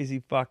 fucking crazy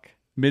fuck.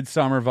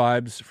 Midsummer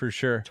vibes for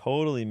sure.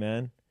 Totally,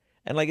 man.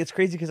 And like it's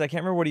crazy because I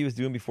can't remember what he was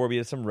doing before, but he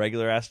had some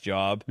regular ass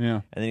job.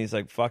 Yeah. And then he's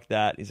like, fuck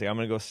that. He's like, I'm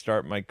gonna go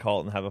start my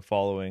cult and have a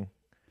following.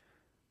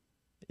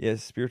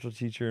 Yes, spiritual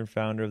teacher and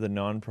founder of the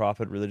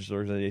non-profit religious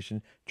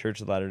organization Church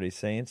of Latter-day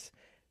Saints.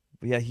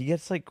 But yeah, he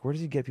gets like, where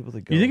does he get people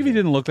to go? You think if he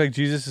didn't look like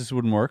Jesus, this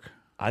wouldn't work?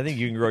 I think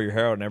you can grow your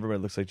hair out and everybody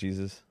looks like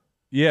Jesus.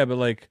 Yeah, but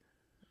like,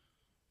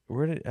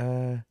 Where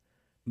did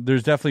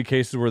there's definitely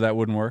cases where that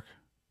wouldn't work.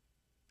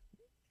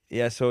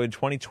 Yeah, so in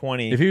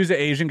 2020, If he was an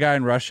Asian guy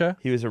in Russia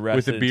he was arrested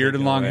with a and beard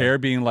and taken long away. hair,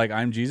 being like,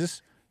 "I'm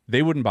Jesus,"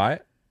 they wouldn't buy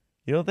it.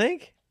 You don't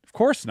think? Of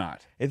course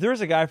not. If there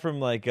was a guy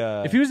from like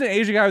If he was an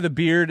Asian guy with a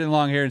beard and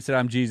long hair and said,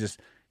 "I'm Jesus,"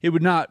 it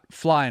would not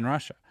fly in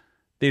Russia.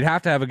 They'd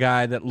have to have a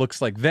guy that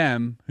looks like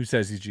them who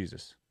says he's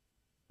Jesus.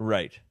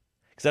 right.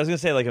 Because I was gonna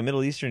say like a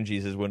Middle Eastern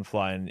Jesus wouldn't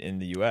fly in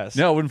the U.S.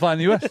 No, it wouldn't fly in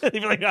the U.S. He'd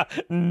be like,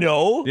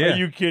 no, Yeah. are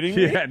you kidding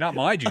me? Yeah, not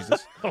my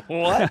Jesus.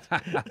 What?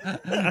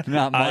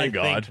 Not my I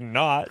God. think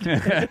not.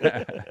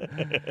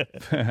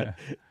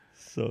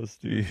 So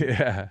stupid.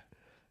 Yeah.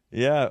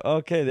 Yeah.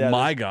 Okay. Yeah,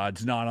 My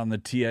God's not on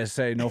the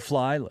TSA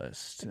no-fly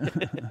list.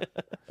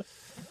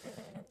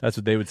 That's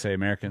what they would say,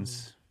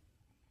 Americans.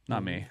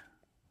 Not me.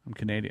 I'm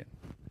Canadian.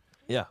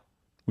 Yeah.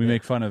 We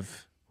make fun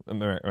of...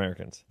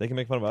 Americans. They can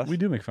make fun of us. We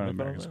do make fun of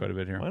Make Americans quite a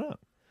bit here. Why not?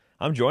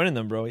 I'm joining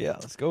them, bro. Yeah,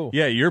 let's go.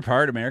 Yeah, you're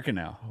part American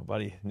now. Oh,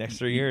 buddy. Next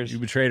 3 years. You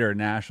betrayed our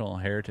national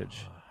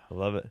heritage. I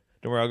love it.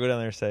 Don't worry. I'll go down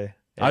there and say.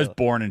 I was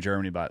born in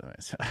Germany, by the way.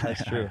 So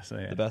That's true. So,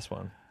 yeah. The best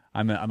one.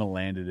 I'm a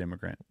landed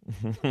immigrant.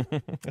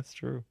 That's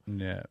true.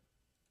 Yeah.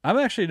 I'm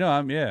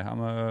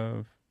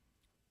a...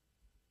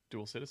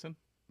 Dual citizen.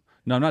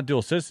 No, I'm not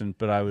dual citizen,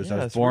 but I was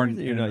it's born weird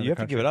that in you another have to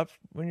country. give it up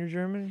when you're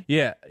German.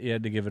 Yeah, you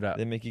had to give it up.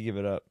 They make you give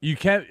it up. You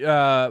can't...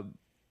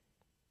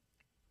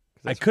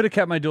 I could have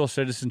kept my dual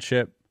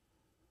citizenship.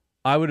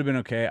 I would have been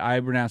okay. I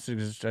renounced it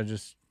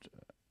because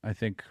I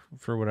think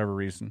for whatever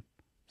reason.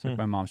 It's like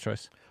my mom's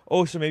choice.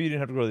 Oh, so maybe you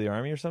didn't have to go to the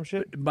army or some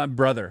shit? My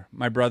brother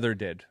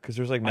did. Because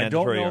there's like I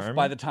don't mandatory know army. if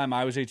by the time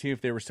I was 18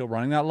 if they were still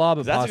running that law,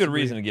 but That's a good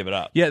possibly- reason to give it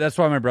up. Yeah, that's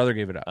why my brother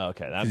gave it up.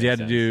 Okay, that Because makes he had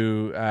sense. to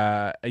do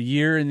a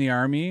year in the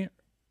army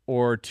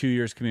or 2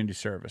 years community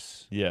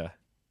service. Yeah.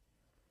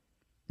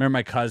 Remember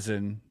my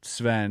cousin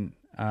Sven,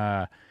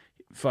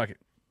 fucking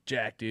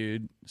Jack,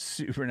 dude,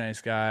 super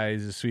nice guy.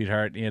 He's a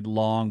sweetheart. He had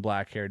long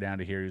black hair down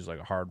to here. He was like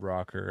a hard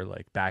rocker,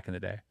 like back in the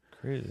day.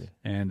 Crazy.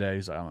 And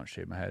he's like, I want to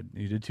shave my head.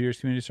 He did 2 years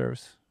community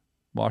service,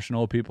 washing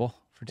old people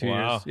for 2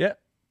 Wow. years. Yeah.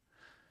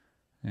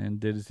 And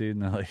did his deed,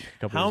 and then like a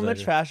couple. How years much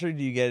later. faster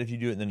do you get if you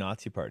do it in the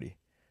Nazi party?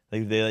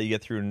 Like they let you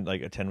get through in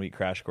like a 10-week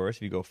crash course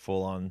if you go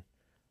full on.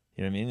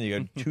 You know what I mean? You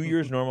go 2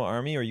 years normal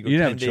army, or you go. You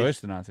 10 didn't have a days, choice,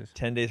 the Nazis.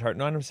 10 days hard.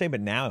 No, I'm saying,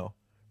 but now,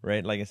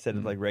 right? Like instead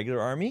of like regular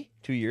army,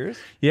 2 years.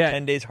 Yeah.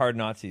 10 days hard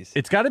Nazis.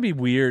 It's got to be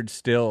weird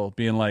still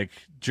being like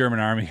German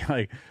army.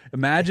 Like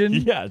imagine.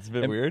 Yeah, it's a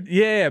bit weird.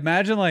 Yeah,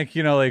 imagine like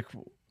like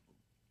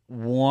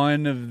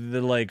one of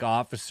the like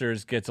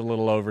officers gets a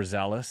little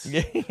overzealous.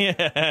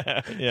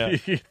 yeah.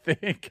 You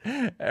think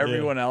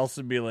everyone else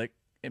would be like,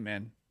 "Hey,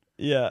 man,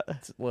 Yeah.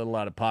 it's a little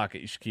out of pocket.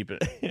 You should keep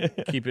it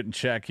in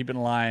check, keep it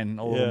in line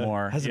a little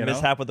more." Has a you know?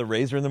 mishap with the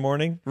razor in the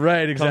morning.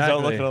 Right? Comes out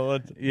Exactly. looking a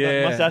little,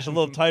 Yeah. mustache a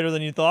little tighter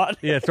than you thought.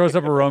 Yeah, throws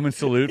up a Roman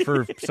salute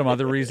for some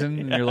other reason,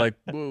 and you're like,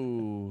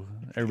 "Ooh!"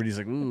 Everybody's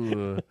like,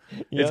 "Ooh!"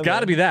 Yeah, It's got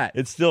to man. be that.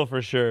 It's still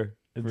for sure.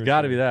 It's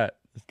got to be that.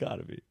 It's got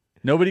to be.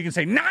 Nobody can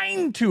say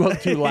 9 too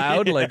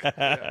loud, like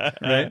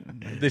right?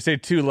 They say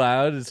too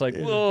loud. It's like,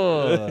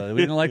 whoa,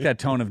 we didn't like that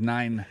tone of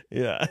 9.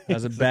 Yeah. That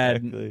was a bad.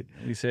 exactly.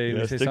 We say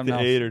Yeah, we say stick something to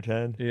else. 8 or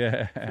 10.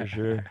 Yeah, For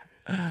sure.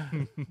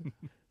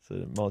 It's a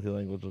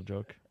multilingual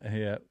joke.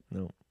 Yeah,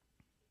 No.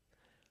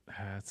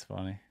 that's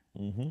funny.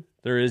 Mm-hmm.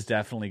 There is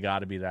definitely got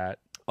to be that,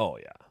 Oh,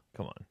 yeah.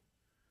 Come on.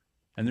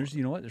 and there's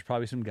you know what? There's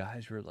probably some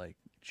guys who are like,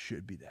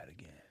 should be that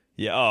again.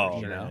 Yeah. Oh,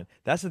 You know? man.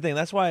 That's the thing.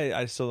 That's why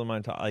I still don't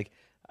mind talk. Like,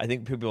 I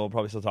think people will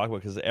probably still talk about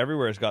it because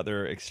everywhere's got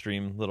their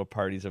extreme little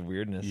parties of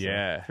weirdness. So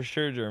Yeah. for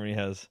sure, Germany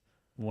has.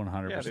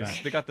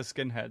 100%. They got the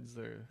skinheads.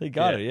 They're They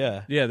got Yeah.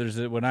 it. Yeah.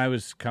 Yeah, when I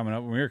was coming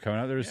up, when we were coming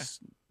up, there was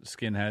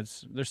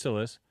skinheads. There still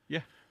is. yeah.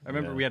 I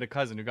remember Yeah. we had a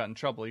cousin who got in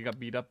trouble. He got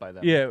beat up by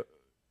them. Yeah,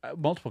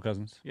 multiple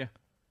cousins. Yeah.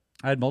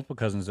 I had multiple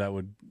cousins that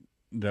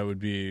would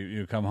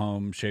be come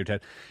home shaved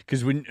head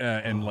because when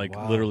and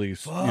wow. literally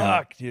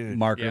Fuck, dude.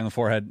 marker Yeah. on the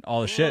forehead,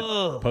 all the shit,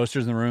 Ugh.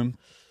 posters in the room.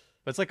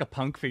 But it's like a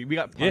punk face. We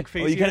got Yeah. punk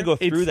face. Oh, you kind of go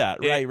here. through that.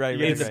 Right.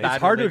 It's Bad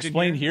hard to religion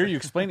explain here. here. You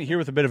explain it here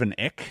with a bit of an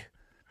ick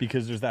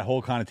because there's that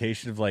whole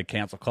connotation of like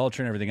cancel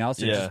culture and everything else.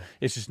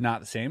 It's just not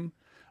the same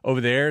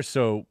over there.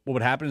 So what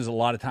would happen is a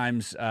lot of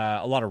times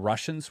a lot of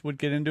Russians would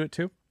get into it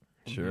too.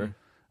 Sure.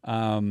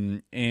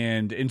 And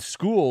in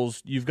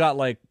schools, you've got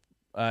like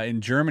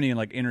in Germany and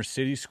like inner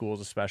city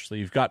schools, especially,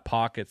 you've got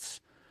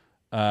pockets.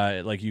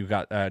 Like you've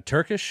got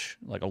Turkish,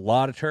 like a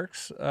lot of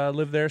Turks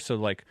live there. So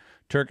like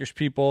Turkish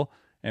people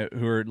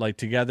who are like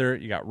together.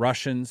 You got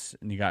Russians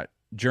and you got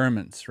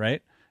Germans,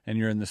 right? And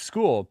you're in the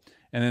school,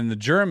 and then the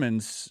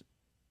Germans,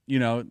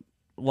 a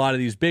lot of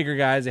these bigger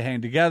guys they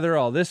hang together,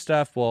 all this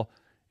stuff. Well,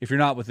 if you're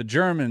not with the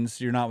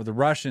Germans, you're not with the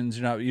Russians.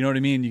 You're not. You know what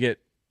I mean? You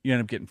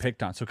end up getting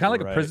picked on. So kind of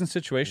like a Right. prison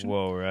situation.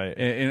 Whoa. Right.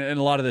 In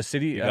a lot of the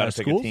city You gotta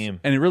pick a schools, team.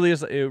 and it really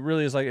is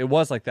like it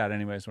was like that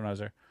anyways when I was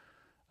there.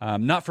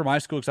 Not for my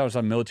school because I was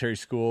on military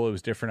school. It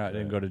was different. I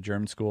didn't go to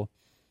German school,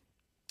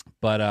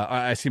 but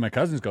I see my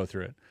cousins go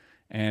through it,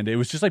 and it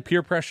was just like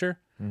peer pressure.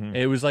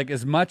 It was like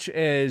as much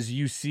as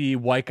you see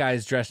white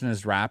guys dressing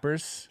as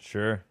rappers.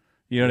 Sure.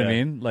 You know what I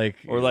Yeah. mean? Like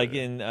Or like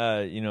in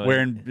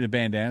wearing the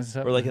bandanas and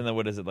stuff. or like in the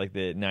what is it, like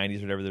the 90s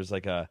or whatever, there's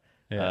like a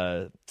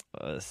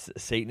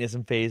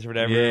Satanism phase or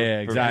whatever. Yeah,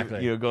 where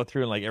exactly. You go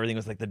through and like everything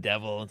was like the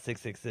devil and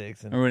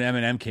 666 and Remember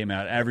when Eminem came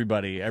out?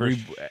 Everybody,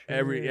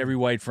 every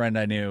white friend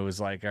I knew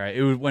was like, all right.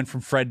 It went from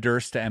Fred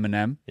Durst to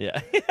Eminem,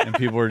 yeah. and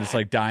people were just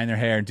like dyeing their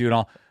hair and doing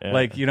all Yeah.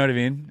 like, you know what I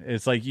mean?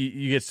 It's like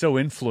you get so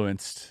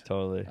influenced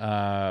Totally.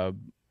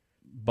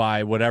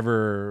 by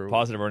whatever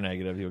Positive or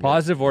negative.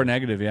 positive or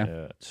negative, yeah.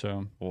 Yeah.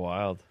 So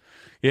Wild.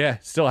 yeah,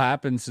 it still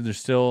happens. And there's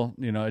still,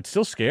 it's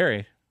still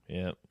scary.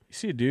 Yeah, You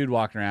see a dude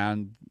walking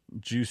around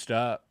juiced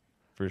up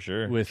for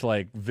sure. with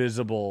like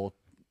visible,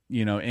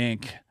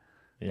 ink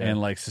Yeah. and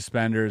like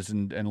suspenders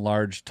and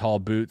large tall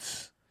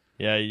boots.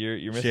 Yeah, you're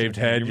missing Shaved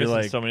head, You're you're missing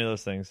like- so many of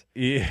those things.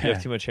 Yeah. You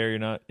have too much hair. You're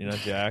not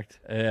jacked.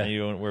 Yeah. And you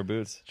don't wear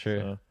boots. True.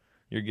 So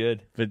you're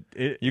good. But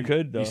You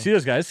could, though. You see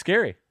those guys,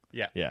 scary.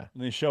 Yeah. Yeah.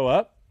 When they show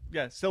up,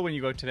 Yeah. Still, when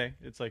you go today,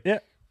 it's like, yeah.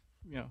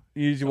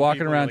 You're some walking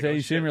people are around like, today, oh,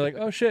 you see them, shit. you're like,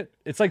 oh shit.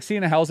 It's like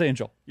seeing a Hell's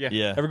Angel. yeah.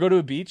 Yeah. Ever go to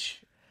a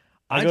beach?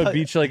 I I'm go to a t-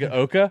 beach like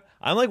Oka.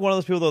 I'm like one of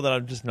those people though that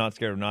I'm just not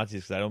scared of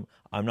Nazis because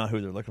I'm not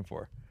who they're looking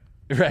for.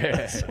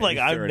 Right. So, like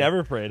I'm never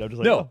afraid. I'm just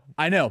like No,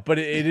 I know, but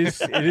it is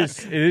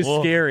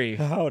Well, scary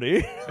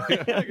howdy.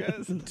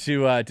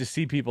 to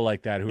see people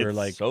like that who are It's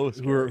like so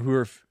who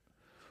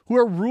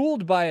are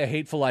ruled by a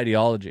hateful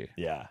ideology.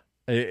 Yeah.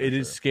 It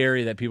is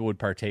scary that people would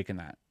partake in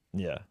that.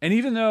 Yeah. And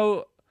even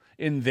though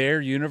in their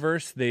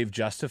universe they've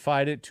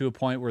justified it to a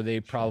point where they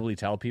probably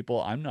tell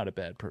people, I'm not a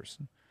bad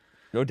person.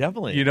 No,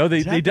 definitely.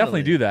 They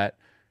definitely do that.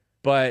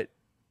 But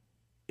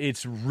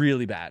it's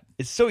really bad.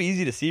 It's so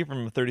easy to see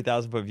from a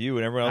 30,000 foot view,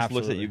 and everyone else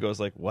looks at Absolutely. you, goes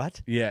like,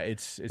 "What?" Yeah,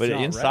 it's But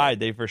not inside, right.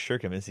 they for sure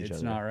convince each It's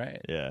other. not right.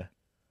 Yeah.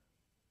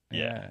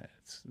 Yeah,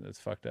 it's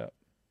fucked up.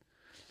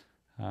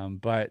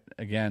 But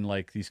again,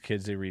 like these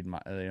kids, they read,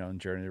 in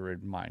Germany, they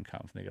read Mein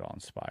Kampf, and they get all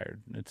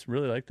inspired. It's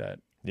really like that.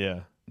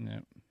 Yeah. Yeah.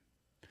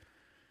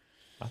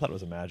 I thought it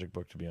was a magic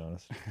book, to be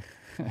honest.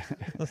 I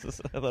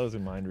thought it was a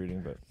mind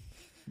reading, but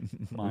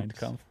Mein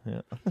Kampf.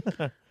 yeah,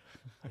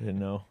 I didn't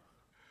know.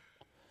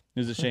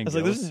 Is it Shane I was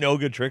Gillis? like, "There's no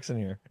good tricks in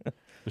here."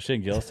 Was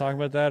Shane Gillis talking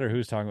about that, or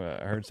who's talking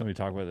about? I heard somebody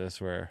talk about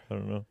this where I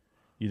don't know.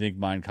 you think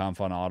Mein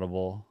Kampf on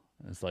Audible.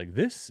 It's like,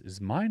 this is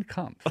Mein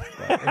Kampf.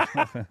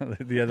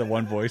 The other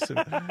one voice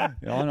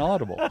on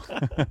Audible.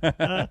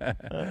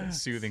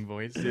 Soothing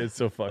voice. It's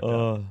so fucked up.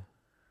 Oh,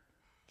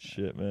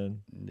 shit,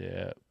 man.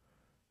 Yeah.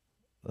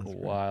 That's A great.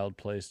 wild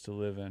place to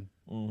live in.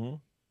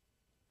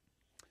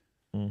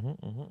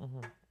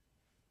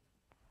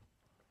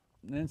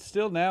 And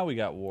still now we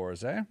got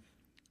wars, eh?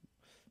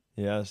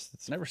 Yeah,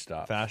 It's never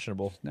stops.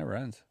 fashionable. Never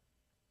ends.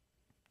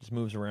 Just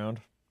moves around.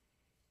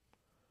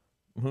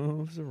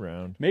 Moves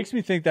around. Makes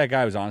me think that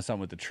guy was on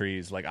something with the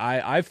trees. Like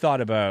I've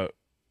thought about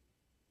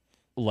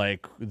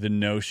like the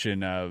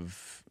notion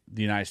of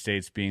the United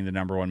States being the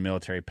number one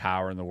military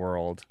power in the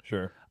world,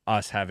 Sure.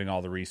 us having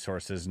all the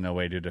resources, no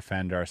way to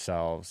defend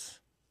ourselves.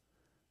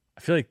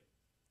 I feel like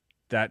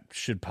that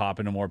should pop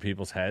into more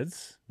people's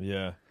heads.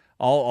 Yeah.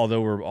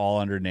 Although we're all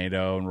under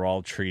NATO and we're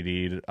all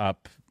treated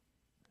up,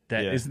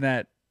 that Yeah. isn't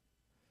that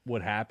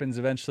what happens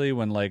eventually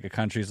when like a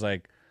country's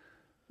like,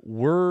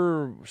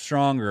 we're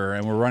stronger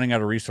and we're running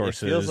out of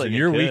resources like and it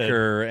you're could.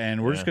 weaker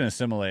and we're just Yeah. going to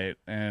assimilate.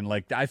 And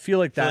like, I feel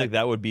like I feel that, like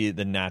that would be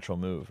the natural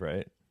move,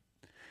 right?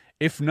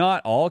 if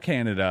not all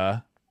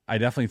Canada, I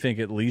definitely think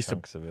at least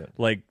Chunks of it.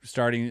 like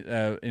starting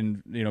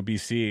in,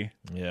 BC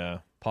Yeah.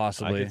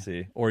 possibly, I could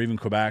see. or even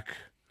Quebec.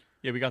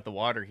 Yeah, we got the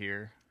water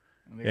here.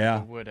 And they Yeah.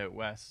 got the wood out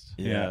west.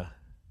 Yeah.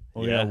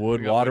 We got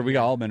wood, We got water, wood we got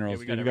here. all Yeah, minerals.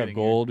 we dude. got We got everything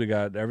gold, we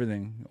got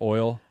everything,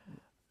 oil.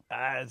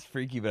 It's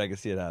freaky, but I can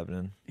see it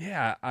happening.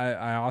 Yeah,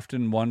 I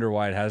often wonder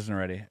why it hasn't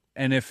already.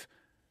 And if,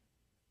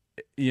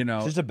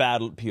 It's just a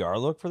bad PR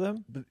look for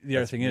them. the other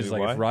That's thing is, maybe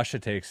like, why. if Russia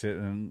takes it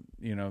and,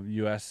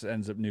 U.S.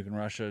 ends up nuking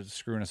Russia,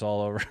 screwing us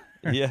all over.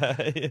 Yeah.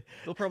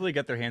 They'll probably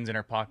get their hands in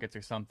our pockets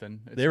or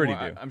something. It's They already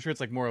more- do. I'm sure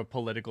it's like more a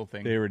political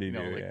thing. They already you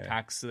know, do, like yeah.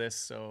 tax this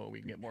so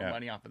we can get more Yeah.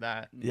 money off of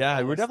that. and Yeah,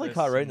 all we're this, definitely this,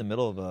 caught right in and- the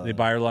middle of They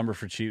buy our lumber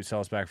for cheap,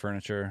 sell us back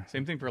furniture.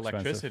 Same thing for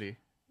Expensive. electricity.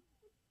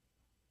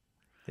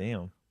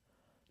 Damn.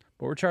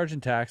 But we're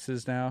charging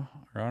taxes now.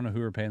 Or I don't know who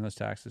we're paying those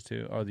taxes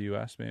to. Oh, the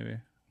U.S. maybe?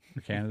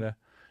 Or Canada?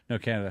 No,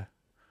 Canada.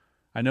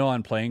 I know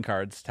on playing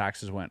cards,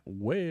 taxes went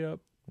way up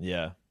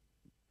Yeah.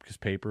 because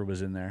paper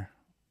was in there.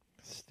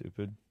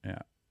 Stupid. Yeah.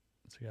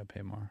 So you got to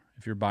pay more.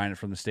 If you're buying it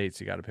from the States,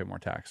 you got to pay more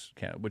tax,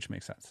 Canada, which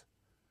makes sense.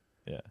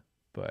 Yeah.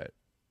 But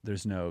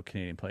there's no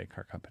Canadian playing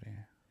card company.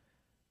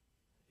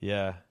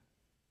 Yeah.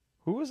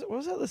 What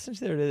was I listening to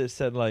the other day that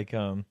said like I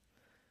can't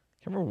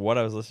remember what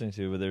I was listening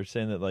to, but they were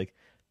saying that like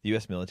the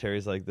U.S. military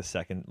is like the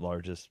second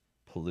largest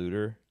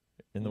polluter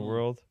in the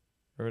world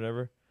or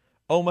whatever.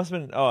 Oh, it must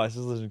have been. Oh, I was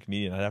just listening to a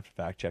comedian. I'd have to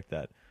fact check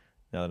that.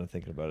 Now that I'm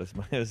thinking about it,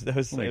 it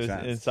was Makes in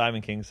sense.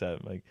 Simon King's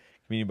set, like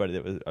comedian buddy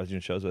that I was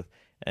doing shows with,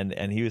 and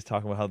he was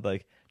talking about how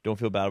like don't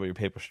feel bad about your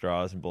paper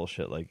straws and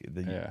bullshit. Like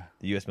the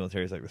U.S.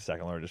 military is like the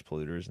second largest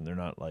polluters, and they're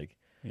not like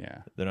Yeah.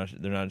 they're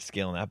not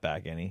scaling that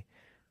back any.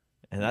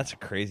 And that's a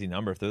crazy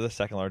number. If they're the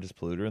second largest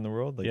polluter in the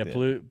world, like Yeah,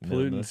 pollutants.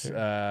 military,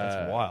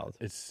 that's wild.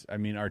 It's, I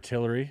mean,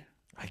 artillery.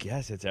 I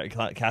guess it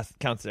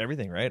counts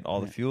everything, right?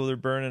 All the fuel they're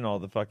burning, all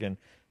the fucking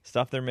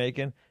stuff they're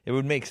making. It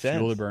would make sense.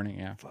 Fuel they're burning,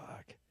 yeah.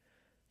 Fuck.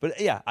 But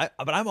yeah,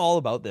 but I'm all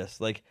about this.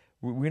 Like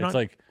we're It's not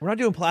like we're not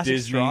doing plastic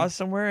Disney- straws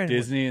somewhere. And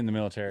Disney and the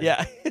military.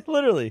 yeah,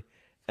 literally.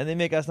 And they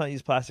make us not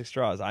use plastic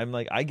straws. I'm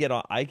like, I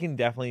can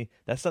definitely.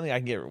 That's something I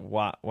can get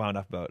wound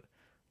up about.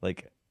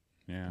 Like,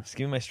 Yeah. just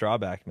give me my straw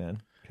back,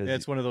 man. Yeah,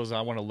 it's one of those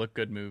I want to look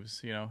good moves,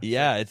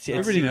 Yeah, it's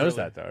Everybody knows really-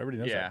 that, though. Everybody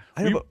knows Yeah.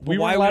 that. I know, but We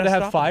why weren't would allowed I to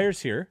have stop fires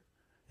here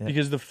Yeah.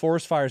 because the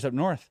forest fires up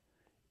north.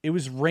 It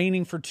was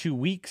raining for 2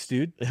 weeks,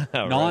 dude.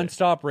 Right.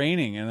 Non-stop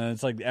raining. And then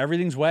it's like,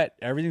 everything's wet.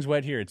 Everything's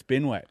wet here. It's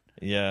been wet.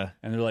 Yeah,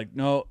 And they're like,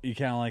 no, you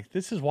can't. Like,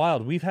 this is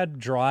wild. We've had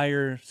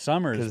drier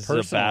summers. because personally.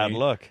 it's a bad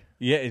look.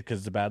 Yeah, because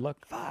it's a bad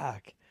look.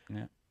 Fuck.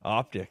 Yeah.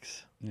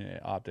 Optics. Yeah,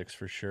 optics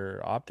for sure.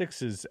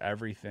 Optics is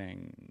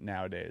everything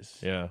nowadays.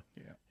 Yeah.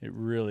 It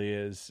really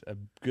is a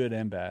good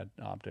and bad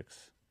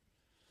optics.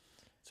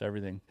 It's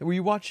everything. Were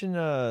you watching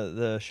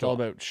the It's show? all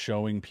about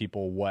showing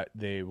people what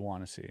they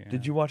want to see.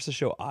 Did you watch the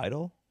show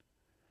Idol?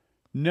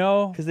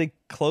 No. Because they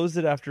closed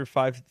it after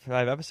five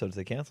episodes.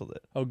 They canceled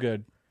it. Oh,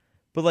 good.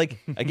 But like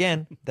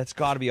again, that's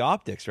got to be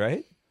optics,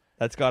 right?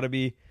 That's got to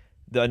be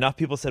enough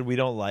people said we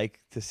don't like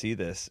to see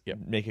this. Yep.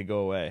 Make it go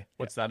away.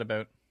 What's that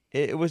about?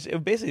 It was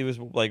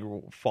like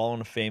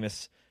following a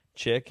famous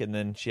chick, and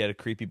then she had a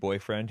creepy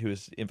boyfriend who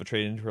was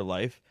infiltrated into her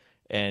life,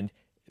 and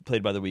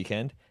played by The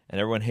Weeknd, and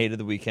everyone hated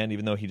The Weeknd,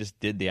 even though he just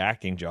did the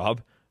acting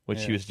job,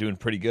 which he was doing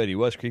pretty good. He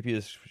was creepy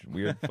as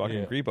weird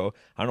fucking creepo.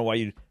 I don't know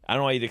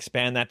why you'd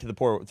expand that to the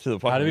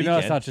fucking. How do we know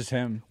it's Weeknd. not just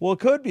him? Well, it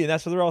could be, and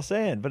that's what they're all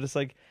saying. But it's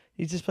like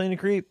he's just playing a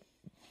creep.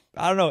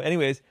 I don't know.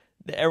 Anyways,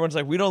 everyone's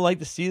like, we don't like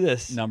to see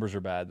this. Numbers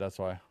are bad. That's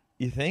why.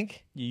 You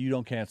think? You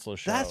don't cancel a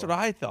show. That's what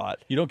I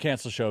thought. You don't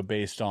cancel a show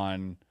based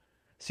on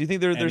So you think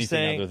they're anything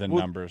saying other than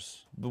well,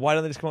 numbers. Why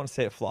don't they just come out and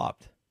say it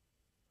flopped?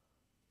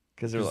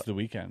 Because they're It's like, The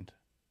Weeknd.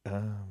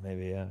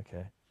 maybe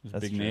okay. He's a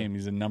That's big true. name.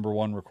 He's the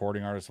 #1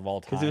 recording artist of all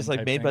time. Because it was like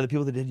type made thing. by the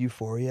people that did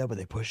Euphoria, but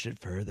they pushed it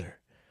further.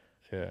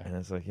 Yeah. And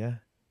it's like, yeah,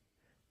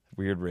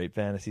 weird rape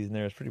fantasies in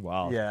there. It's pretty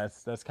wild. Yeah,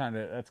 that's kind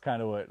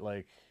of what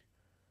like.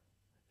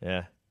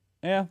 Yeah.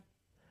 Yeah.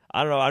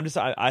 I don't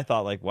know. I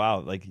thought like, wow,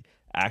 like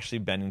actually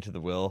bending to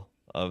the will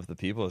of the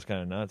people is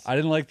kind of nuts. I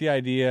didn't like the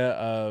idea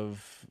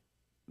of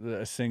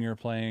a singer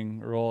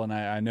playing a role, and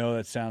I know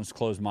that sounds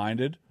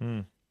closed-minded,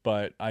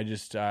 but I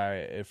just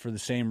for the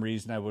same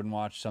reason I wouldn't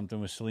watch something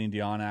with Celine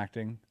Dion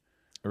acting,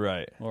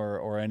 right.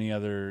 or any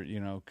other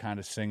kind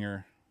of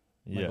singer,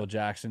 Yeah. Michael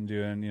Jackson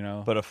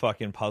doing But a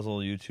fucking puzzle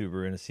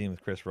YouTuber in a scene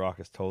with Chris Rock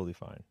is totally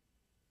fine.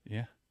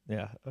 yeah.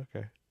 Yeah.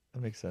 Okay.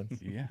 That makes sense.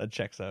 Yeah. That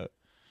checks out.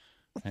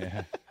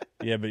 Yeah.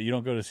 Yeah, but you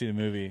don't go to see the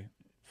movie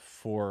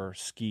for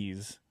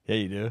skis. Yeah,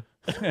 you do.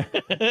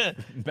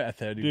 Meth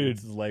head, Dude. dude,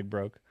 his leg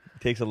broke.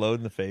 Takes a load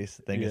in the face,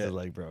 then gets Yeah. his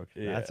leg broke.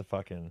 Yeah. That's a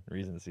fucking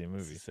reason to see a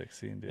movie. Sick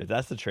scene, If dude.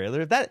 that's the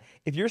trailer,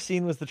 if your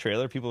scene was the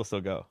trailer, people will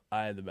still go.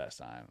 I had the best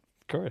time.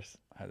 Of course.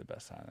 I had the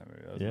best time in that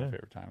movie. That was Yeah. my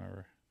favorite time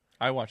ever.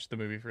 I watched the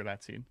movie for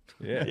that scene.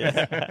 Yeah,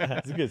 Yeah.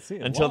 it's a good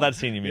scene. Until Long. that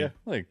scene, you mean?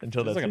 Yeah,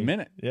 Until it was that like scene. a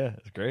minute. Yeah,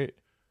 it's great.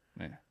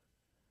 Yeah.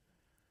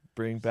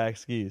 Bring back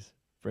skis.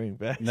 Bring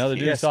back. No, they're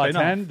skis. doing Saw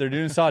spin-off. 10. They're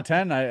doing Saw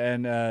 10,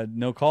 and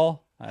no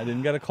call. I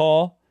didn't get a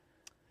call.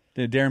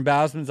 Darren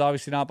Bousman's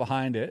obviously not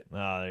behind it.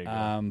 Oh, there you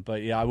go.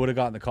 But yeah, I would have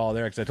gotten the call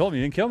there because I told him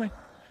you didn't kill me.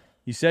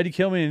 You said you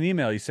killed me in an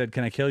email. You said,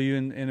 "Can I kill you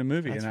in a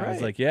movie?" That's and I was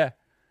right. like, "Yeah."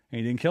 And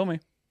he didn't kill me,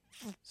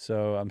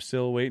 so I'm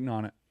still waiting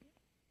on it.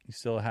 He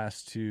still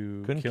has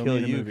to Couldn't kill kill me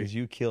in a you movie. because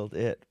you killed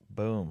it.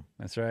 Boom.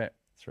 That's right.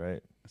 That's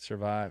right. It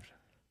survived.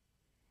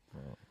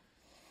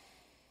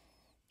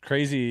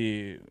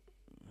 Crazy.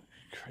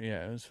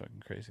 Yeah, it was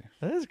fucking crazy.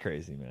 That is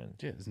crazy, man.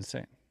 Yeah, it was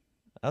insane.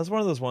 That was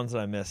one of those ones that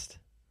I missed.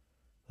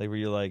 Like where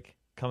you're like,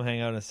 come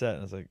hang out on a set, and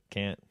I was like,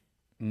 can't.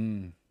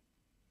 Mm.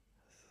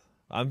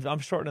 I'm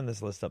shortening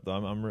this list up though.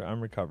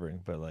 I'm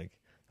recovering, but like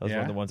that was one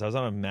Yeah? of the ones I was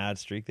on a mad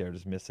streak there,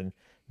 just missing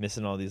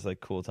all these like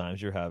cool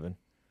times you're having.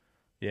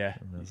 Yeah,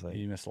 And I was like,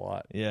 you missed a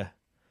lot. yeah.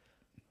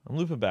 I'm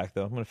looping back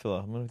though. I'm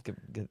gonna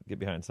get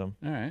behind some.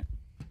 All right.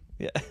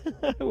 Yeah,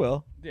 I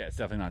will. Yeah, it's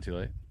definitely not too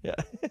late. Yeah.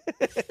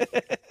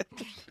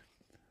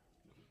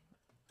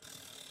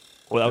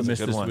 Well, that was I a missed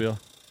good this one. wheel.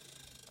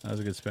 That was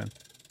a good spin.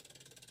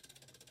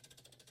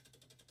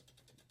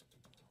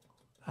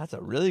 That's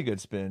a really good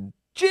spin.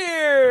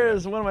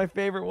 Cheers! One of my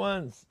favorite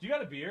ones. Do you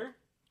got a beer?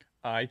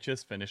 I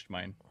just finished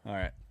mine. All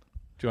right.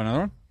 Do you want another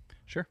one?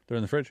 Sure. They're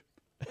in the fridge.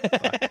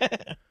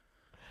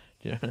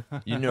 Yeah,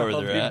 you know where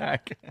I'll they're be at.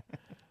 back.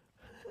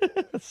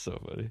 That's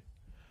so funny.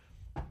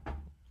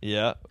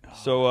 Yeah.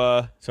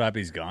 So So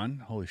happy he's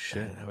gone. Holy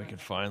shit. now we can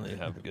finally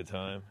have a good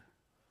time.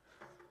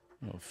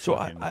 Oh, So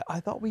fucking- I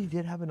thought we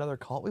did have another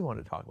cult we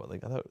wanted to talk about.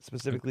 Like I thought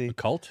specifically. a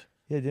cult?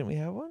 Yeah, didn't we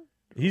have one?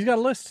 He's got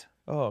a list.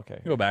 Oh,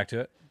 okay. Go back to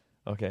it.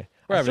 Okay.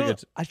 We're I having still, a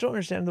good- I still don't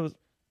understand those.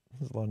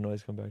 There's a lot of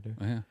noise coming back there.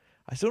 Yeah.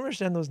 I still don't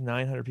understand those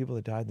 900 people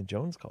that died in the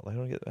Jones cult. I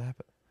don't get what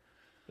happened.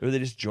 Or they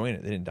just joined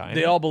it. They didn't die. in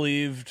They it? all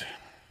believed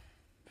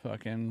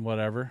fucking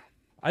whatever.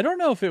 I don't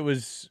know if it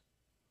was.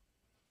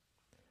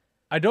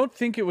 I don't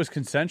think it was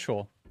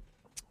consensual.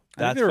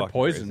 I think they were fucking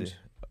poisoned. crazy.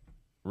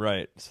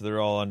 Right. So they're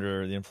all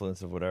under the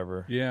influence of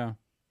whatever. Yeah.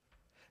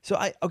 So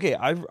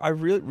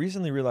I've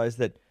recently realized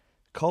that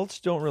cults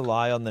don't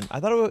rely on I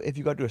thought if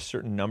you got to a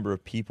certain number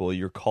of people,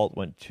 your cult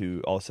went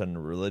to all of a sudden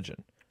a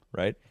religion,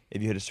 right?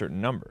 If you hit a certain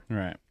number.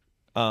 Right.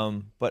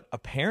 But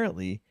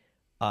apparently,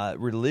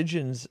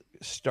 religions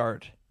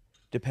start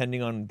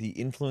depending on the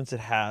influence it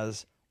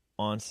has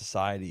on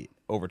society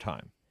over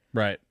time.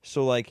 Right.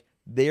 So, like,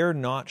 they're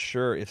not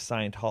sure if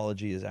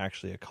Scientology is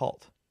actually a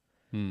cult.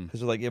 Because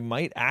they're like, it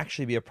might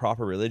actually be a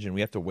proper religion.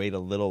 We have to wait a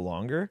little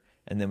longer,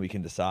 and then we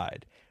can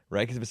decide,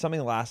 right? Because if it's something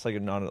that lasts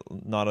like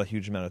not a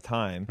huge amount of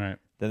time, Right.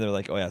 then they're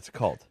like, oh yeah, it's a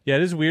cult. Yeah,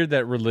 it is weird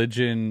that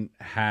religion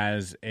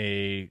has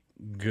a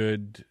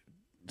good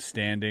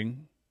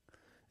standing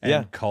and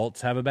Yeah.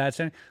 cults have a bad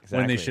standing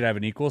when they Exactly. should have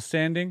an equal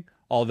standing.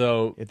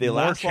 Although If they more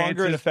last longer and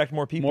chances- affect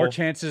more people, more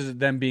chances of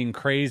them being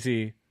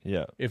crazy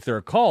yeah, if they're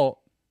a cult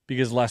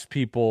because less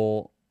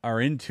people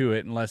are into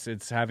it unless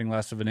it's having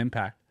less of an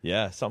impact.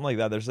 yeah, something like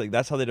that. There's like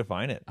that's how they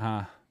define it,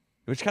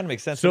 which kind of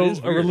makes sense. So but it is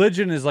a weird.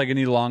 religion is like an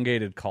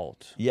elongated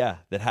cult. yeah,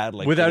 that had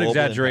like Without global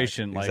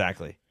exaggeration, impact. like-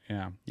 exactly.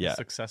 Yeah. Yeah,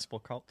 Successful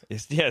cult.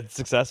 it's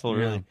successful.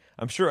 Really, Yeah.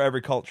 I'm sure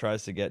every cult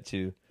tries to get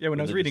to. Yeah,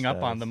 when I was religious reading up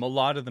on status. them, a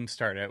lot of them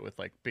start out with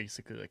like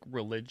basically like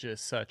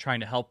religious,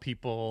 trying to help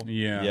people.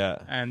 Yeah. yeah,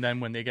 And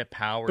then when they get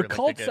power, But like, they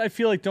cults, get- I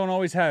feel like, don't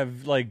always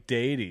have like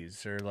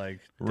deities or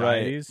like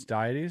Right.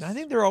 deities. I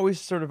think they're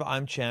always sort of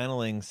I'm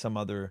channeling some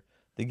other.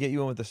 They get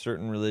you in with a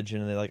certain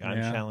religion, and they're like I'm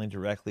Yeah. channeling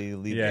directly.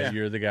 Lead yeah, this-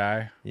 you're the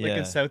guy. yeah. like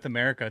in South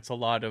America, it's a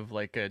lot of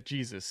like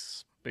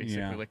Jesus, basically,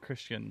 Yeah. like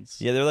Christians.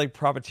 Yeah, they're like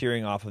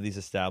profiteering off of these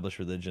established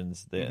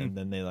religions, Mm-hmm. and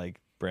then they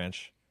like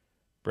branch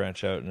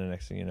out, and the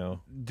next thing you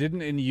know,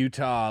 Didn't in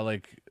Utah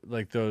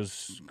like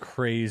those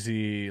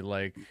crazy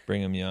like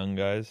Brigham Young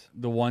guys.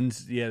 the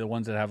ones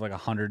that have like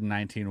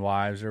 119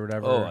 wives or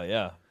whatever. Oh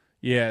yeah,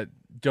 Yeah,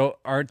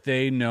 aren't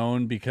they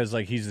known because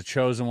like he's the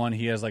chosen one?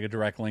 He has like a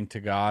direct link to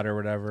God or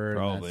whatever. and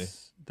Probably.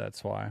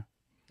 that's why.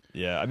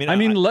 yeah. I I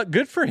mean,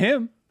 good for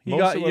him. He Most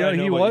got of what I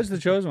know he about was you-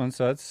 the chosen one,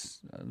 so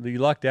that's you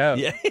lucked out.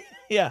 yeah,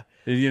 yeah.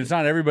 It's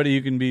not everybody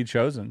who can be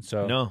chosen,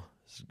 so No,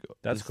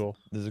 that's cool.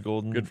 There's a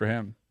golden Good for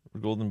him.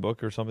 golden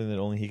book or something that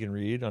only he can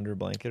read under a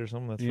blanket or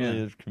something. That's Yeah.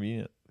 really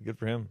convenient. Good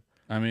for him.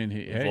 I mean,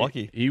 He's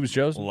lucky. He was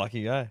chosen.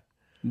 Lucky guy.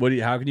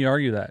 How can you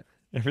argue that?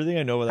 Everything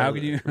I know about How that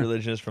could you-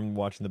 religion is from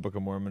watching the Book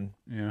of Mormon.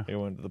 Yeah. I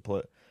went to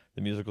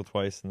the musical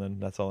twice, and then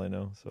that's all I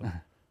know. So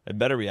it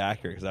better be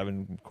accurate because I've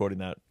been quoting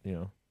that. You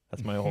know,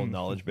 that's my whole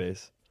knowledge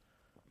base.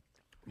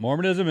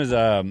 Mormonism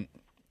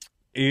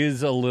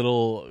is a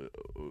little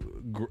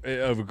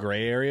of a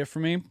gray area for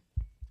me.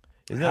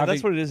 Isn't that,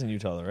 that's what it is in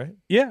Utah, though, right?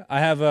 Yeah,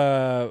 I have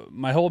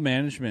my whole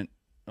management,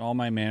 all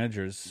my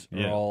managers are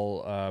Yeah.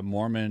 all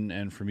Mormon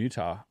and from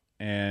Utah,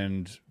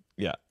 and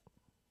Yeah,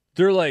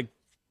 they're like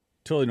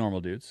totally normal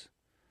dudes.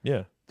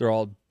 yeah. They're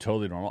all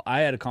totally normal. I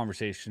had a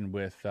conversation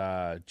with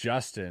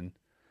Justin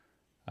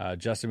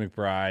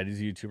McBride. He's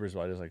a YouTuber as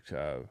well. He does like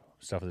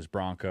stuff with his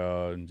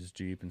Bronco and his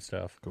Jeep and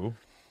stuff. Cool.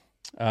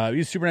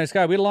 He's a super nice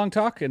guy. We had a long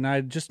talk, and I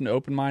had just an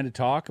open-minded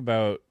talk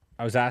about.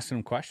 I was asking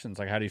him questions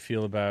like, "How do you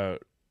feel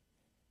about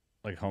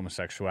like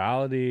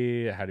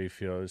homosexuality? How do you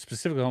feel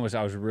specifically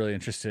homosexuality?" I was really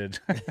interested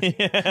in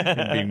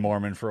being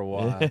Mormon for a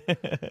while.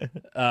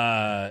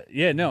 I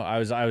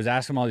was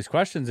asking him all these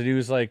questions, and he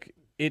was like,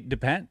 "It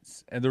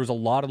depends." And there was a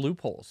lot of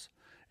loopholes,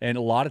 and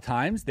a lot of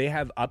times they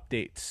have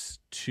updates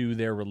to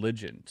their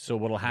religion. So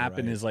what'll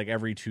happen is like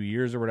every 2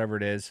 years or whatever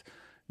it is,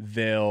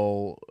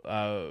 they'll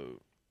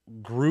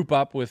group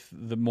up with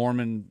the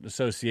Mormon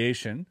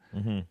Association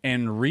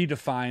and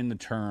redefine the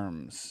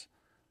terms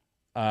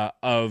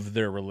of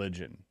their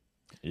religion.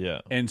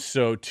 Yeah. And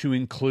so to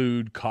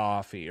include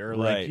coffee or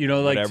like, Right. you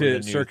know, like Whatever the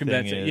to new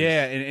circumvent thing it. is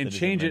Yeah. that And isn't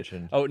change it.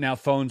 mentioned. Oh, now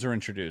phones are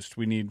introduced.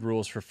 We need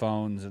rules for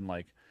phones and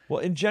like, Well,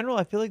 in general,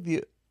 I feel like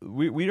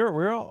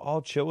we're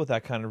all chill with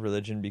that kind of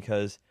religion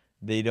because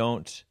they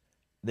don't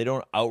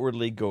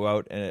outwardly go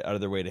out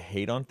of their way to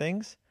hate on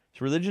things.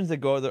 So religions that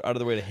go out of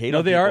their way to hate no,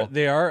 on they people, are,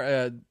 they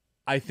are,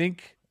 I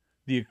think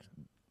the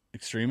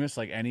extremists,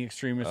 like any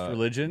extremist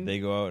religion they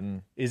go out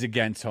and is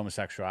against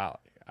homosexuality.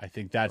 I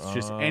think that's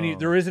just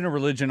there isn't a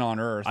religion on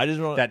earth I just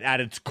don't- that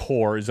at its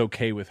core is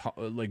okay with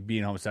like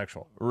being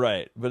homosexual.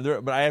 right.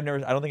 But I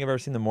don't think I've ever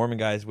seen the Mormon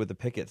guys with the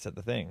pickets at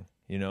the thing.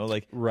 You know,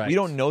 like Right. we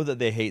don't know that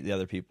they hate the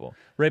other people.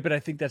 Right. But I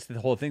think that's the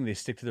whole thing. They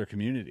stick to their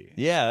community.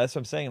 Yeah, that's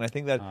what I'm saying. And I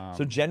think that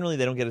so generally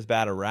they don't get as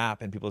bad a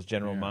rap in people's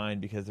general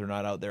mind because they're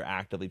not out there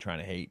actively trying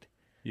to hate.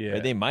 Yeah.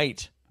 Right? They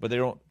might, but they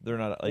don't. They're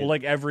not. Well,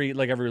 like every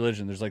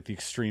religion, there's like the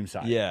extreme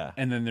side. Yeah.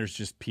 And then there's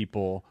just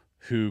people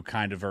who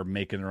kind of are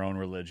making their own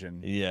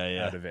religion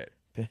yeah. out of it.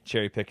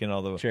 Cherry picking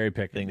all the Cherry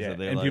picking. things Yeah. that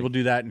they and like. people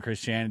do that in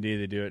Christianity.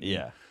 They do it.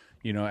 Yeah. In,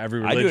 you know,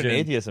 every I religion. do it in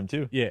atheism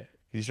too. Yeah.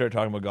 You start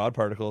talking about God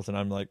particles, and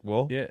I'm like,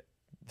 well, Yeah.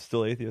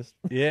 still atheist.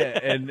 Yeah.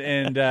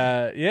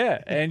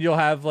 And you'll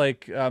have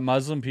like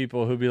Muslim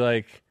people who be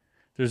like,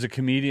 there's a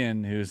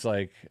comedian who's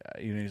like,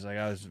 he's like,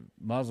 I was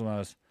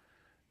Muslim.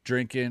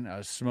 drinking, I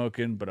was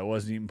smoking, but I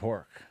wasn't eating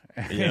pork.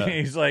 Yeah.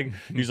 he's like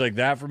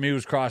that for me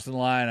was crossing the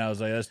line. I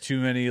was like, that's too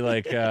many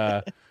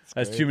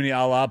that's too many a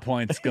la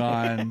points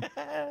gone.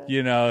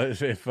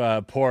 If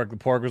pork, the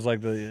pork was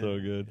like the So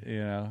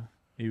good.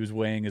 he was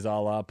weighing his a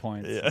la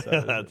points. Yeah,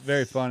 So that's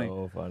very funny.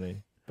 So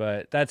funny.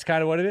 But that's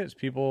kind of what it is.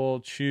 People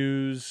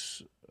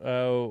choose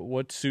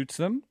what suits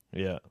them,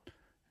 Yeah.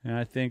 and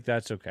I think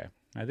that's okay.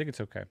 I think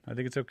it's okay. I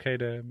think it's okay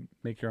to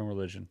make your own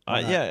religion.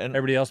 Why not? Yeah, and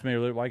everybody else made a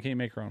religion. Why can't you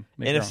make your own?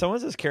 and if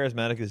someone's as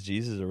charismatic as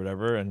Jesus or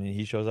whatever, and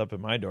he shows up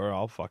at my door,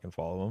 I'll fucking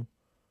follow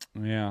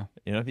him. Yeah.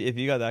 If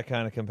you got that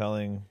kind of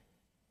compelling,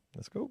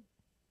 let's go.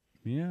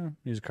 Yeah,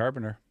 he's a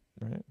carpenter.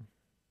 Right?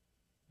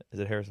 Is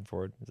it Harrison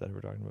Ford? Is that who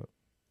we're talking about?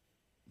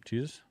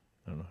 Jesus?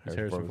 I don't know. Is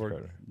Harrison Ford?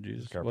 Carter.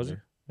 Jesus? Carpenter. Was he?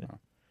 Yeah. Oh.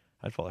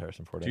 I'd follow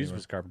Harrison Ford. Jesus anyway.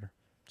 was a carpenter.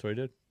 That's what he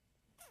did.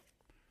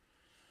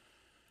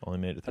 Only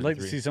made it. I'd like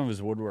to 33. see some of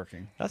his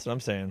woodworking. That's what I'm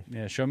saying.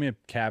 Yeah, show me a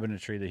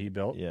cabinetry that he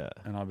built. Yeah.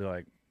 And I'll be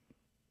like,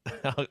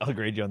 I'll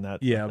grade you on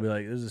that. yeah, I'll be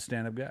like, this is a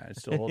stand-up guy.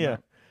 It's still holding Yeah.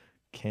 up.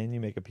 Can you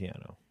make a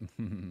piano?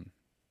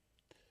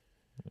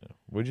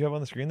 What did you have on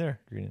the screen there,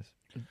 Greenies?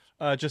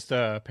 Just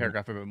a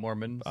paragraph about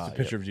Mormons. It's a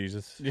picture of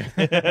Jesus.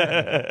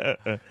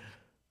 He's-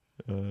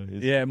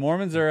 Yeah,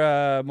 Mormons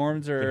are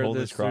hold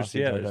his cross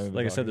the entire time we've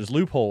like I been said, talking. there's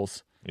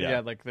loopholes.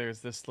 Yeah, like there's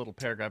this little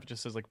paragraph. It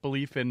just says like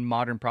belief in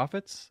modern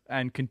prophets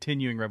and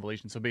continuing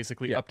revelation. So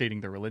basically, updating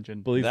their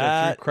religion. Belief that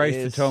That through Christ's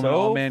is atonement,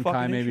 all so mankind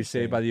fucking may be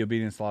interesting. saved by the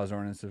obedience, laws,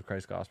 ordinances of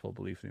Christ's gospel.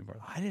 Belief in the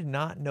important. I did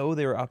not know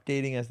they were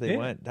updating as they Yeah.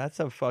 went. That's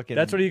a fucking.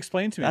 That's what he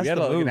explained to me. That's We had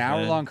the like move, an man.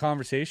 hour-long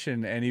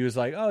conversation, and he was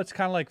like, "Oh, it's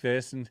kind of like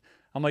this," and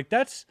I'm like,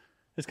 "It's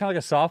kind of like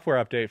a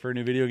software update for a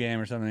new video game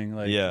or something."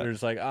 Like, Yeah.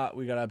 there's like,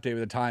 we got to update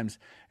with the times,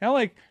 and I'm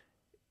like,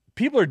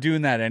 people are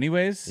doing that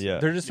anyways. Yeah.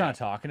 They're just not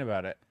talking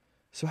about it.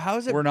 So how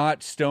is it? We're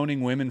not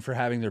stoning women for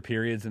having their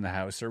periods in the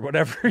house or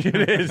whatever it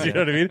is. You know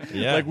what I mean?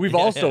 Yeah. Like we've Yeah,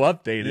 also yeah.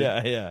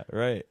 updated. Yeah,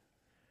 right.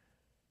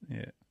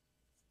 Yeah.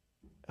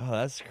 Oh,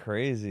 that's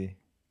crazy.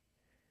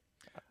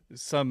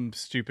 Some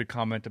stupid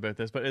comment about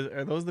this, but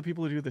are those the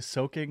people who do the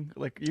soaking?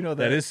 Like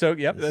That is so.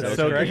 Yep, that's that's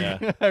soaking.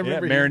 correct. Yeah. I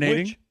remember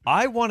marinating. Which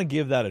I want to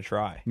give that a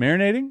try.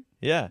 Marinating.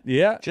 Yeah.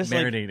 Yeah. Just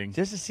Marinating. like,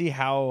 just to see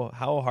how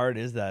hard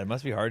is that? It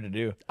must be hard to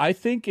do. I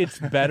think it's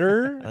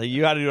better. Like,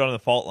 you got to do it on the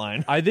fault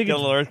line. I think Get a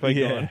it's little earthquake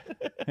going.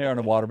 Here on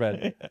a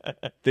waterbed.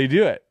 They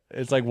do it.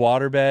 It's like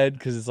waterbed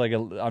because it's like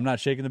I'm not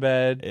shaking the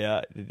bed.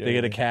 Yeah. They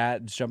get a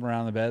cat just jumping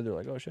around the bed. They're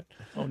like, oh shit.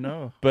 Oh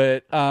no.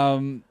 But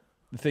the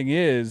thing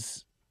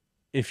is,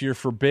 if you're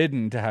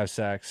forbidden to have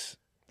sex,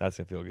 That's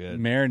gonna feel good.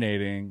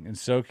 marinating and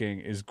soaking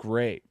is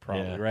great,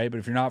 probably, Yeah. right? But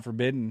if you're not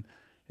forbidden,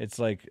 it's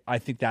like I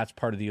think that's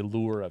part of the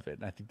allure of it,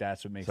 and I think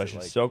that's what makes So I it should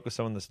like soak with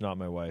someone that's not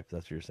my wife.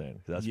 That's what you're saying.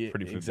 'Cause that's Yeah,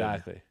 pretty forbidden.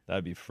 exactly.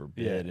 That'd be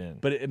forbidden.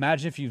 But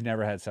imagine if you've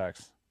never had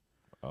sex,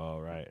 Oh,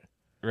 right.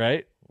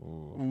 right?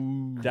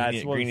 Ooh.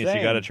 That's what I'm Greenies, saying.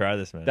 you got to try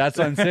this, man. That's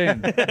what I'm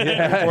saying.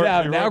 Yeah,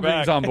 now report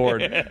Green's back. on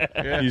board.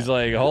 He's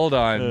like, hold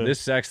on,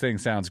 this sex thing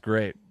sounds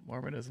great.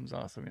 Mormonism's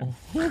awesome.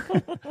 Yeah.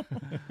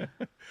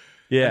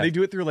 Yeah. And they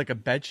do it through like a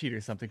bed sheet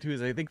or something too.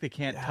 Is I think they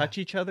can't touch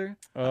each other.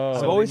 Oh.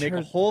 So always they make a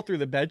heard- hole through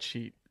the bed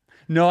sheet.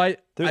 No,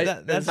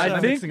 That's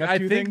mixing up I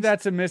two think things?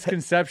 that's a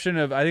misconception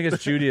of. I think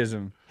it's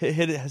Judaism,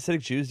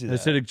 Hasidic Jews do that.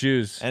 Hasidic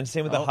Jews. And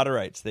same with the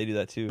Hutterites. They do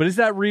that too. But is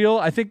that real?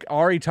 I think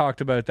Ari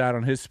talked about that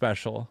on his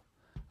special.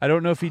 I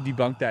don't know if he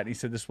debunked that and he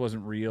said this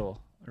wasn't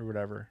real or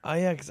whatever. Oh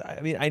yeah, because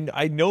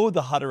I know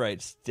the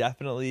Hutterites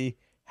definitely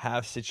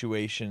have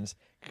situations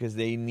because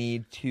they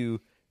need to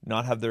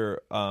not have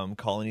their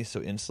colonies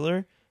so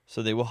insular,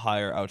 so they will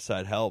hire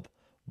outside help.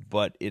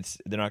 But they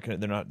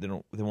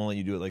won't let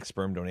you do it like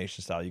sperm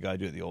donation style. You got to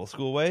do it the old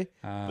school way.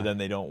 But then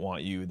they don't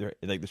want you. They're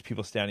like there's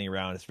people standing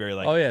around. It's very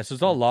like Oh yeah, so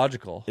it's all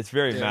logical. it's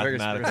very Very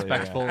mathematical,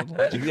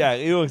 respectful. Yeah,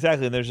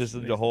 exactly. And there's just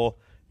the whole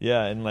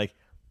and like.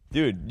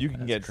 Dude, you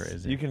can That's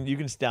crazy. you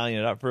can stallion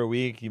it up for a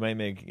week. You might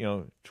make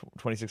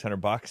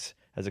 $2,600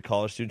 as a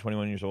college student,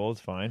 21 years old.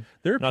 It's fine.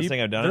 There are not peop-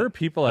 saying I've done there it. are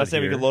people not out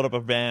saying we here- could load up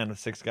a van with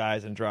 6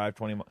 guys and drive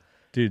 20 miles.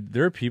 Dude,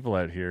 there are people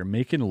out here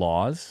making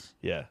laws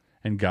Yeah,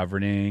 and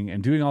governing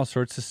and doing all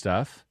sorts of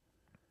stuff.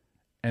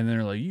 And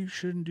they're like, you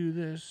shouldn't do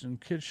this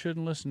and kids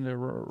shouldn't listen to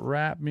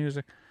rap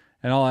music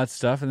and all that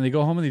stuff. And they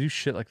go home and they do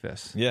shit like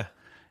this. yeah,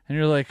 And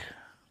you're like,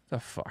 the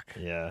fuck?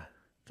 yeah,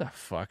 The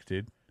fuck,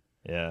 dude?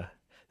 yeah.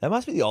 That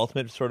must be the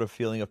ultimate sort of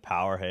feeling of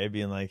power. Hey,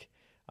 being like,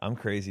 I'm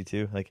crazy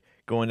too. Like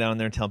going down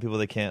there and telling people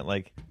they can't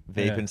like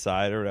vape Yeah.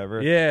 inside or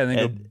whatever. Yeah, and then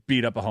go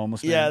beat up a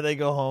homeless man. Yeah, they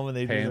go home and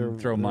they Pay do him, their,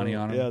 throw money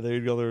on him. Yeah, they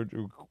go their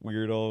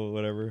weirdo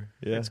whatever.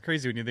 Yeah, It's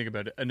crazy when you think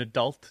about it. An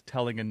adult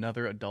telling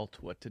another adult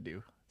what to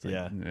do. It's like,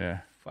 yeah, Yeah.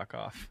 fuck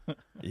off.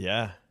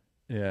 yeah.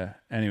 Yeah.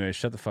 Anyway,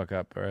 shut the fuck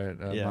up, all right?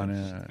 Yeah,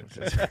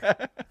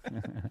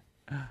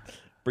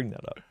 Bring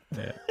that up.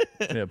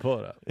 yeah, pull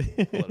it up.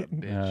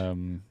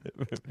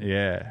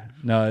 Yeah.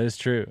 No, it is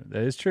true.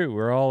 That is true.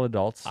 We're all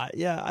adults. I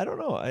don't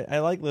know. I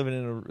like living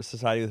in a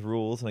society with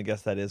rules, and I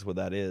guess that is what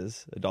that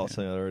is. Adults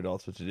telling other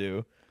adults what to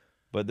do.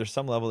 But there's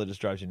some level that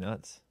just drives you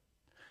nuts.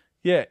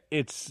 Yeah,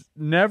 it's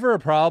never a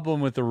problem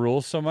with the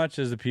rules so much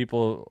as the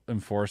people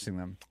enforcing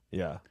them,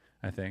 Yeah.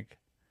 I think.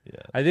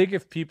 Yeah. I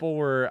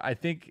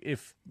think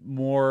if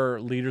more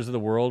leaders of the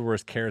world were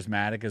as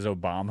charismatic as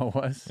Obama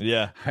was,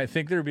 I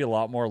think there'd be a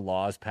lot more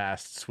laws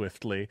passed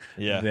swiftly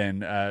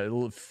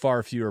than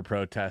far fewer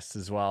protests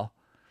as well.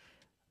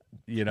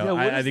 You know,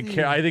 I think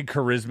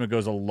charisma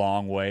goes a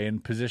long way in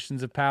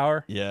positions of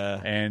power. Yeah.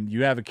 And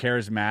you have a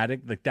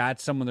charismatic, like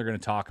that's someone they're going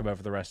to talk about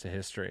for the rest of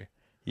history.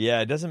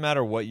 Yeah, it doesn't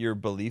matter what your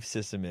belief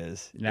system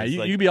is. Now,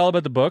 you can be all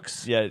about the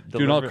books. Yeah.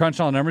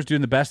 Crunching all the numbers, doing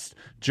the best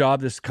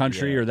job this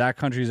country or that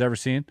country's ever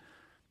seen.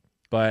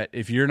 But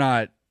if you're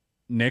not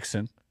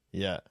Nixon,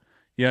 you know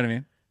what I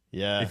mean?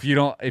 Yeah. If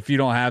you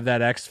don't have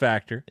that X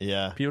factor,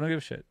 people don't give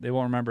a shit. They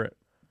won't remember it.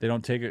 They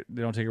don't take it.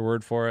 They don't take a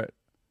word for it.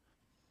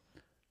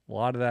 A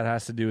lot of that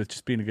has to do with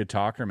just being a good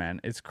talker,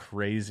 man. It's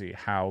crazy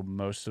how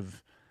most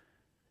of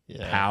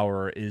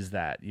power is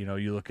that. You know,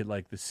 you look at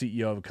like the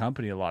CEO of a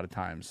company a lot of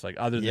times, like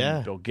other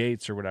than Bill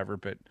Gates or whatever,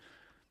 but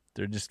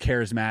they're just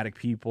charismatic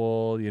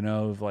people, you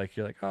know, like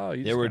you're like, oh,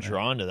 they were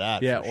drawn to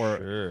that. Yeah, for or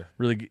sure.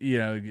 really, you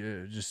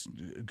know, just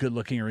good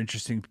looking or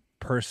interesting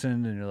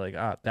person, and you're like,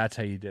 that's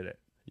how you did it.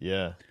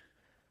 Yeah.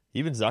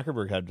 Even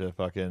Zuckerberg had to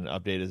fucking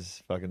update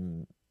his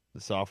fucking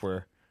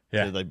software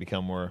to like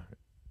become more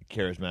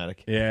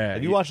charismatic. Yeah.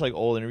 Have you watched like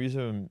old interviews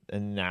of him,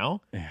 and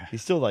now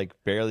he's still like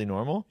barely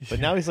normal, but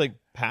now he's like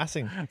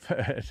passing.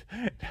 But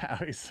now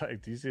he's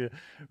like, do you see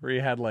where he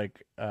had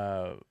like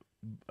a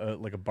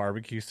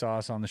barbecue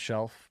sauce on the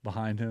shelf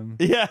behind him?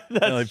 Yeah,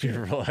 that's and, like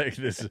people were like,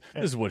 this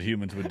is what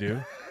humans would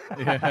do.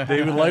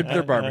 They would like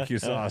their barbecue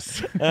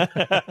sauce.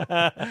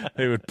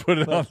 They would put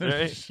it on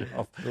the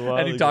shelf.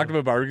 And he talked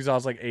about barbecue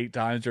sauce like 8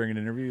 times during an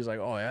interview. He's like,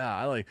 oh yeah,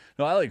 I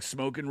like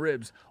smoking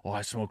ribs. Oh,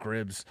 I smoke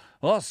ribs.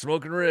 Oh,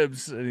 smoking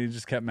ribs. And he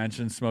just kept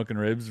mentioning smoking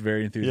ribs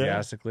very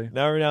enthusiastically.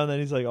 Now every now and then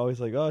he's like always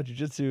like, oh,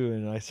 jiu-jitsu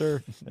and I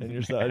surf and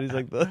you're and he's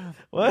like,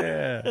 what?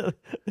 Yeah.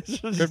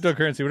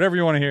 Cryptocurrency, whatever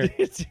you want to hear.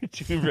 It's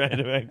two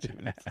random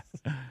activities.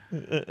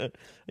 I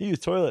use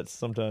toilets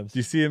sometimes. Do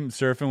you see him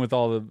surfing with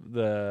all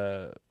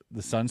the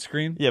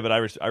sunscreen? Yeah, but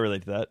I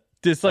relate to that.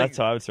 Just like, that's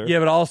how I would surf. Yeah,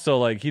 but also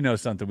like he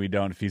knows something we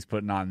don't if he's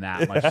putting on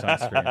that much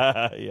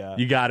sunscreen. Yeah,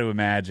 you got to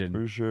imagine.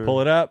 For sure. Pull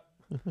it up.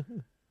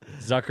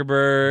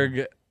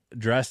 Zuckerberg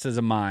dressed as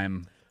a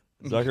mime.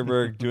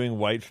 Zuckerberg doing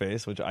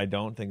whiteface, which I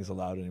don't think is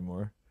allowed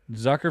anymore.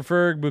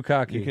 Zuckerberg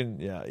Bukkake. You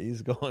can,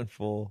 he's going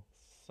full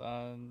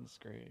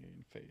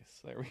sunscreen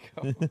face. There we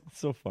go. It's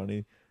so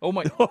funny. Oh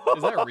my, is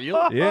that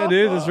real? Yeah,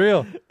 dude, it's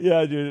real.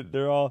 Yeah, dude,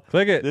 they're all.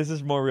 Click it. This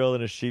is more real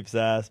than a sheep's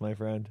ass, my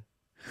friend.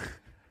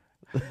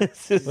 Look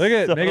at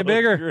it, make it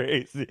bigger.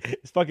 Crazy.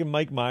 It's fucking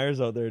Mike Myers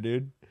out there,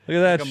 dude. Look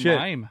at that like shit.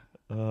 Mime.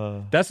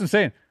 That's what I'm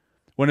saying.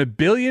 When a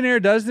billionaire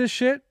does this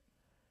shit,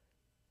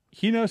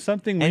 he knows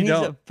something we don't.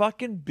 He's a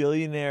fucking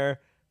billionaire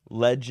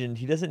legend.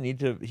 He doesn't need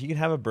to. He can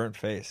have a burnt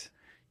face.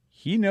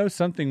 He knows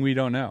something we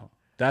don't know.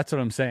 That's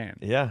what I'm saying.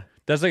 Yeah.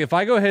 That's like if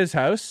I go to his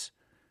house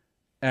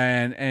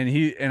and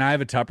I have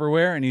a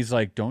Tupperware and he's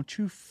like, don't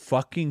you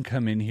fucking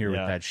come in here with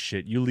that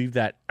shit. You leave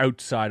that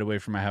outside away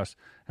from my house.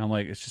 And I'm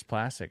like, it's just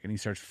plastic. And he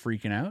starts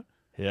freaking out.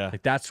 Yeah.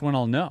 Like that's when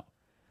I'll know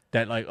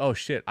that like, oh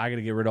shit, I got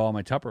to get rid of all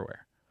my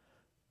Tupperware.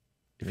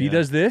 If he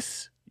does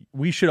this,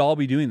 we should all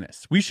be doing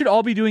this. We should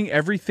all be doing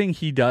everything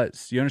he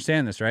does. You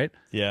understand this, right?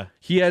 Yeah.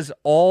 He has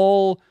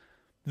all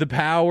the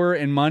power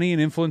and money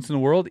and influence in the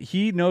world.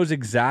 He knows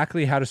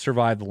exactly how to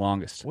survive the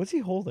longest. What's he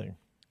holding?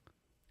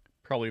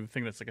 Probably the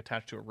thing that's like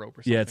attached to a rope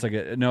or something. Yeah, it's like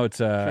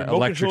it's a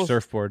electric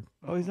surfboard.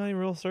 Oh, he's not even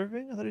real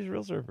surfing? I thought he's a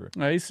real surfer.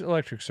 No, he's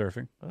electric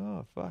surfing.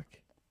 Oh, fuck.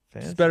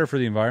 Fancy. It's better for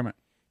the environment.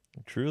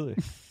 Truly.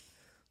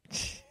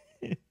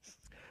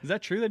 Is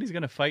that true that he's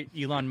going to fight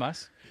Elon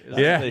Musk?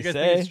 Yeah. You guys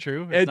think it's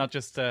true? It's not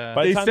just...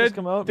 By the time this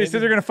come out, they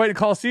said they're going to fight in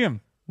Coliseum.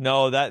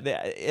 No,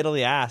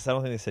 Italy asked. I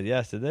don't think they said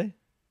yes, did they?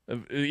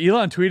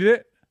 Elon tweeted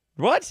it.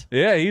 What?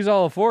 Yeah, he's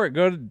all for it.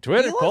 Go to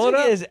Twitter, Elon's pull it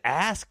up. Get his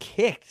ass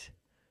kicked.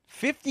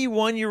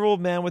 51-year-old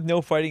man with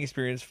no fighting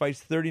experience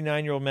fights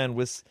 39-year-old man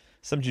with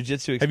some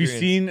jiu-jitsu experience. Have you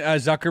seen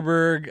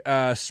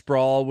Zuckerberg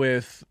sprawl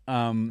with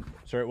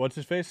sorry, what's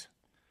his face?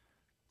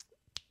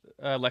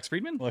 Lex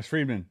Friedman? Lex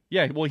Friedman.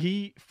 Yeah, well,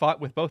 he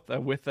fought with both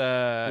with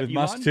Elon?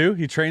 Musk too.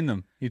 He trained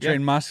them. He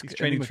trained Musk. He's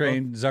training and he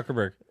trained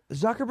Zuckerberg.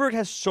 Zuckerberg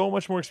has so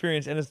much more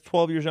experience and is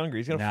 12 years younger.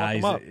 He's gonna fuck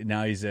him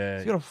up. He's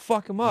gonna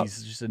fuck him up.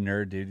 He's just a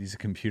nerd, dude. He's a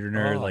computer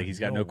nerd. Like he's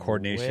got no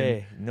coordination.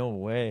 Way. No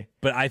way.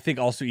 But I think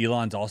also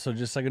Elon's also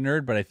just like a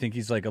nerd. But I think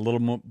he's like a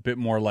little bit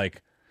more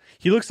like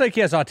he looks like he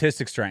has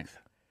autistic strength.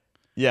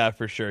 Yeah,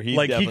 for sure. He's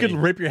like he could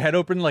rip your head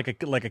open like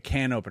a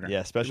can opener.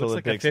 Yeah, Special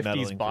looks Olympics like a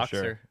 50s medaling, boxer.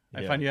 for sure.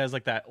 I find he has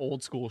like that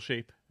old school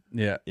shape.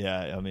 Yeah.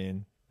 Yeah, I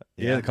mean.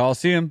 Yeah, the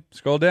Coliseum.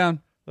 Scroll down.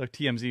 Look,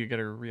 TMZ, you get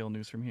our real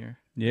news from here.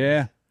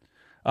 Yeah.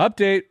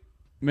 Update.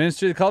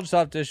 Ministry of the Culture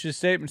Office issued a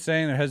statement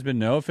saying there has been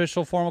no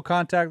official formal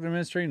contact with the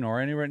ministry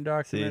nor any written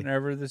document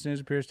whenever this news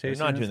appears They're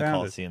tasty not and doing the unfounded.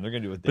 Coliseum. They're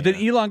going to do it. But then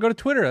Elon, go to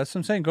Twitter. That's what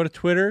I'm saying. Go to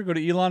Twitter. Go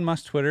to Elon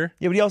Musk's Twitter.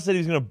 Yeah, but he also said he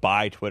was going to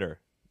buy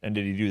Twitter. And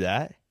did he do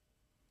that?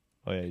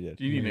 Oh, yeah, he did.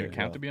 Do you need an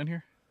account to be on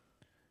here?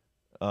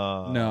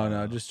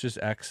 No, just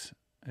X.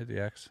 Hit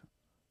the X.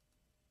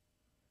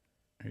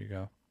 There you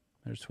go.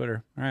 There's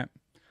Twitter. All right.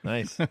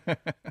 Nice.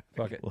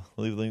 Fuck it. We'll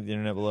leave the link to the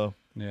internet below.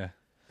 Yeah.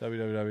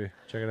 www.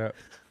 Check it out.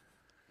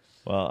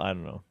 Well, I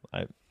don't know.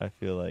 I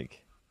feel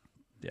like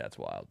Yeah, it's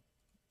wild.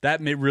 That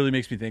really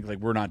makes me think like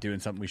we're not doing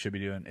something we should be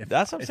doing.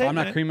 that's what I'm saying. I'm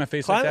not man. creaming my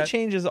face Climate like that.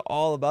 change is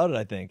all about it.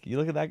 I think you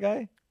look at that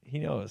guy. He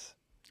knows.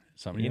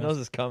 Somebody He knows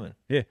it's coming.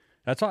 Yeah,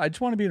 that's all. I just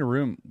want to be in a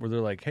room where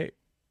they're like, "Hey,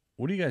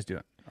 what are you guys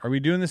doing? Are we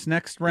doing this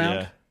next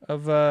round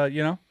of We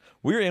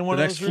were in one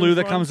the of next those flu rooms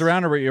that comes once.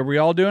 around? Are we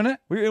all doing it?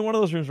 We were in one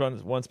of those rooms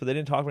once, but they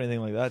didn't talk about anything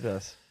like that to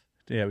us.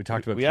 Yeah, we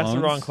talked about We clones, asked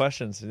the wrong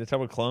questions. They talked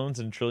about clones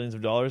and trillions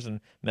of dollars and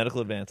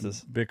medical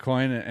advances.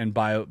 Bitcoin and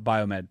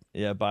biomed.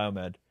 Yeah,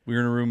 biomed. We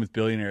were in a room with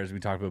billionaires. We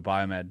talked about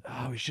biomed.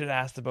 Oh, we should have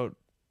asked about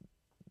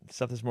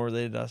stuff that's more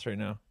related to us right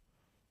now.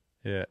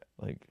 Yeah,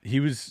 Like he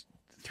was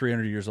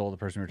 300 years old. The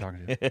person we were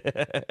talking to.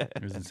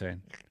 It was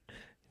insane.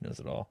 he knows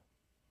it all.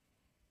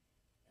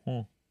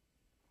 I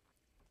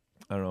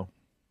don't know.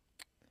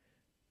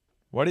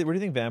 Where do you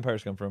think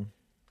vampires come from?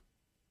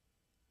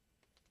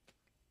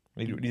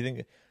 Like, do you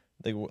think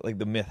like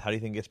the myth? How do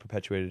you think it gets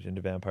perpetuated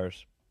into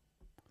vampires?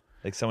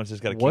 Like someone's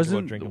just got to keep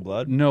about drinking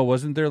blood. No,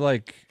 wasn't there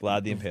like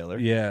Vlad the Impaler.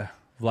 Yeah,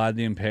 Vlad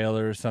the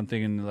Impaler or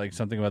something, and like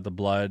something about the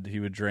blood he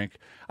would drink.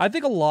 I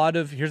think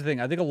here's the thing.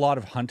 I think a lot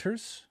of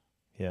hunters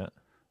Yeah.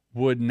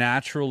 would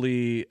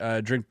naturally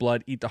drink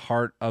blood, eat the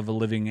heart of a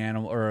living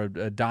animal or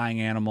a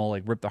dying animal,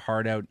 like rip the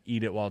heart out,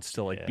 eat it while it's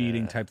still like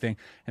beating type thing.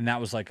 And that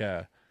was like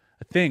a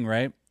thing,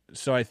 right?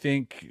 So I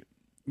think,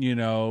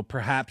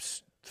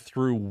 perhaps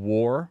through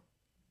war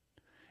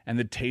and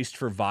the taste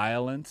for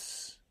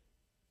violence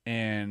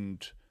and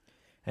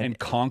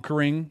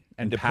conquering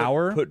and to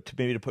power.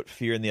 Maybe to put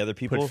fear in the other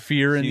people. Put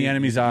fear in the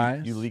enemy's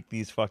eyes. You leak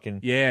these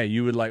fucking... Yeah,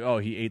 you would like, oh,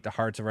 he ate the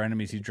hearts of our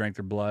enemies. He drank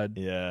their blood.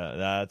 Yeah,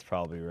 that's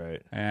probably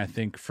right. And I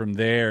think from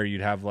there,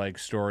 you'd have like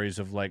stories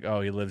of like, oh,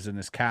 he lives in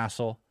this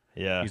castle.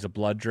 Yeah. He's a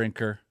blood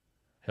drinker.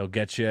 He'll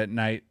get you at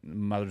night.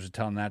 Mothers are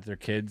telling that to their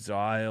kids.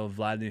 Oh,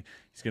 Vlad,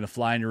 he's going to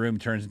fly in your room,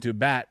 turns into a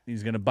bat.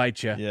 He's going to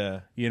bite you. Yeah.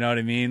 You know what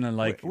I mean? And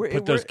like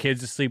put those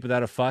kids to sleep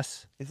without a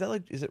fuss. Is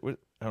it...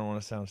 I don't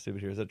want to sound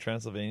stupid here. Is that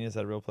Transylvania? Is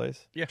that a real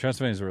place? Yeah.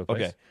 Transylvania's a real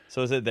place. Okay.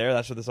 So is it there?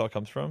 That's where this all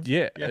comes from?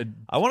 Yeah.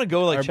 I want to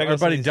go check our out buddy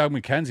some of these... Doug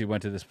McKenzie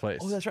went to this place.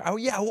 Oh, that's right. Oh,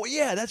 yeah. Well,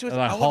 yeah, that's what... On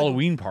a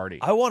Halloween party.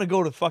 I want to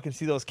go to fucking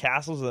see those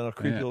castles and the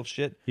creepy little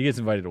shit. He gets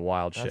invited to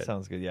wild That shit.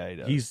 sounds good. Yeah, he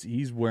does.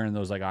 He's wearing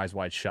those like eyes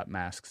wide shut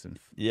masks and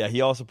Yeah,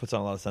 he also puts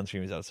on a lot of sunscreen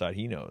when he's outside.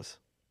 He knows.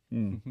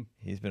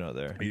 He's been out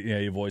there. yeah,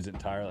 he avoids it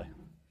entirely.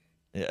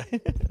 Yeah.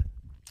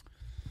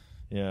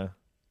 Yeah.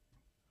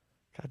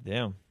 God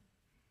damn.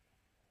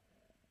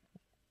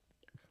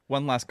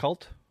 One last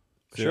cult.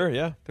 Sure,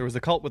 yeah. There was a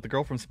cult with the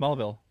girl from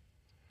Smallville.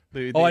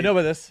 I know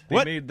about this.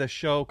 They made the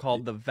show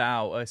called The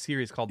Vow, a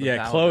series called The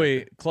Vow.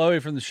 Yeah, Chloe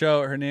from the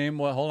show. Her name.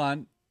 Well, hold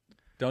on.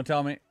 Don't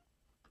tell me.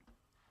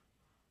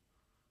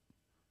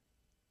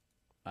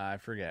 I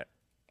forget.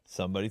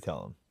 Somebody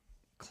tell him.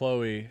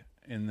 Chloe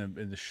in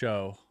the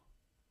show.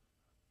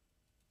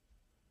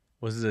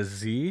 Was it a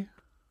Z?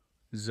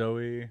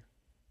 Zoe.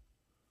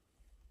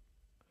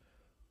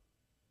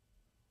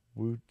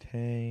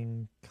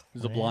 Wu-Tang It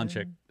was a blonde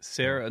chick.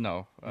 Sarah,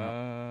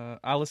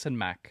 Allison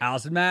Mack.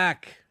 Allison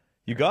Mack.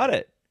 You got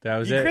it. That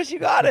was it. Chris, you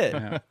got it.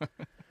 Yeah.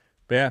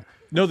 But yeah.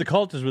 No, the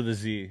cult is with a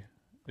Z.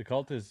 The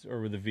cult is,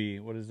 or with a V.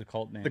 What is the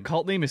cult name? The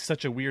cult name is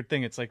such a weird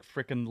thing. It's like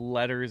freaking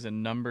letters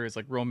and numbers,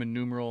 like Roman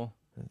numeral.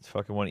 It's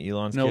fucking one of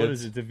Elon's No, kids. what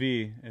is it? It's a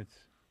V. It's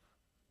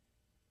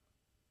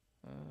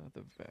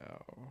The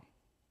Vow.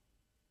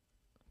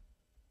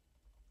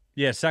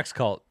 yeah, sex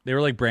cult. They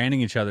were like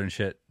branding each other and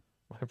shit.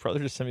 My brother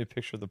just sent me a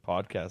picture of the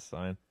podcast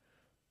sign.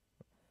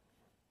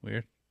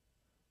 Weird.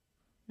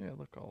 Yeah,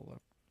 look,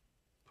 I'll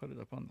put it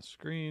up on the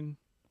screen.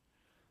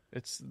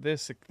 It's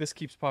this. This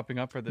keeps popping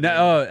up for the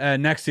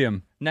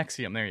Nexium.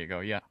 Nexium. There you go.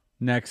 Yeah.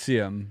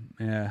 Nexium.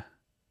 Yeah.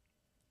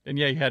 And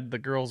yeah, you had the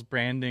girls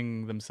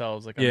branding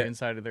themselves like on the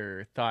inside of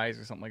their thighs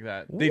or something like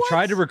that. They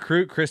tried to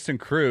recruit Kristen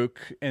Kruk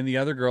and the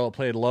other girl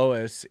played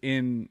Lois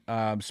in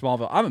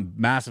Smallville. I'm a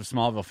massive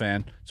Smallville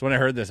fan. So when I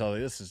heard this, I was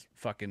like, this is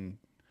fucking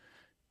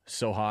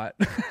so hot.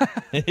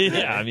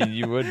 Yeah, I mean,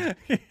 you would.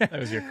 That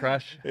was your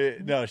crush.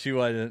 No, she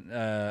wasn't.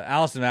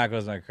 Allison Mack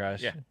was my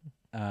crush. Yeah.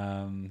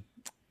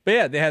 But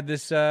yeah, they had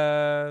this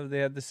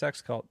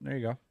sex cult. There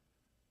you go.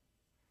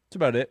 That's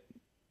about it.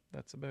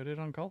 That's about it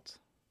on cults.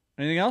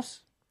 Anything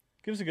else?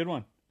 Give us a good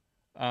one.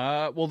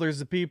 Well, there's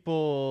the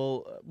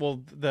people.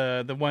 Well,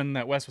 the one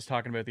that Wes was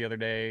talking about the other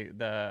day,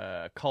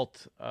 the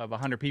cult of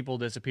 100 people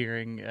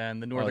disappearing in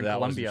the Northern that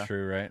Columbia. wasn't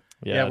true, right?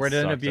 Yeah, where it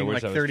ended up sucked. I being wish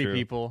like that was 30 true.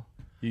 people.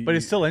 But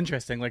it's still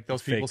interesting. Like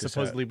those Fake people this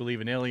supposedly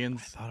believe in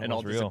aliens thought it and all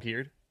was real.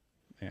 disappeared.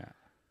 Yeah.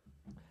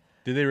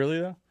 Did they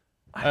really though?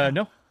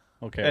 No.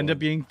 Okay. Ended up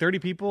being 30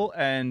 people,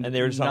 and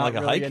they were just on, not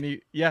like, a really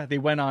hike? Yeah, they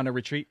went on a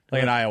retreat.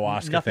 Like an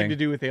ayahuasca Nothing thing. to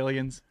do with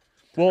aliens.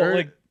 well, or-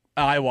 like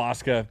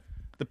ayahuasca.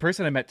 The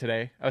person I met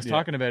today, I was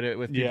talking about it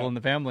with people Yeah. in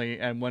the family,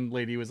 and one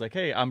lady was like,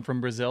 "Hey, I'm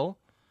from Brazil.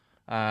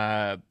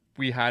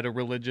 We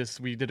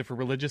did it for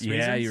religious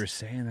reasons." Yeah, you were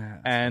saying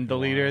that. That's And the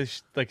fucking leader,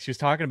 wild. she was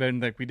talking about it,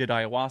 and, like we did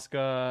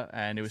ayahuasca,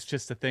 and it was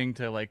just a thing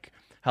to like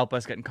help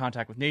us get in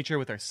contact with nature,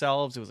 with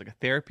ourselves. It was like a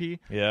therapy.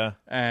 Yeah.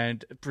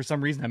 And for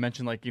some reason I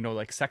mentioned like, you know,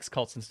 like sex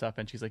cults and stuff.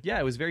 And she's like, yeah,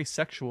 it was very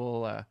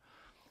sexual.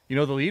 You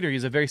know, the leader,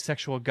 he's a very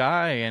sexual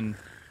guy and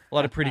a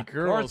lot of pretty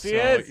girls.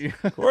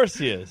 Of course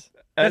he is.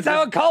 That's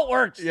how a cult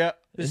works. Yeah.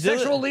 The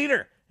sexual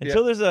leader.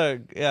 Until there's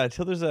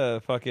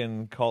a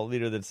fucking cult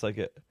leader that's like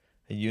a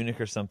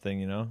eunuch or something,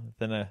 you know,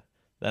 then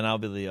I'll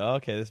be like, oh,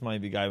 okay, this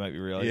guy might be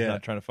real. He's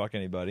not trying to fuck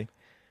anybody.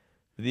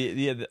 No,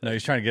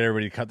 he's trying to get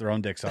everybody to cut their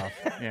own dicks off.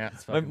 Yeah.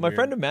 My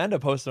friend Amanda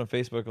posted on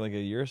Facebook like a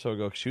year or so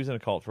ago. She was in a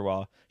cult for a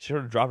while. She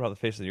sort of dropped off the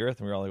face of the earth,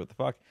 and we were all like, what the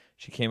fuck?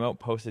 She came out,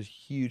 posted a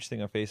huge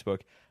thing on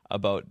Facebook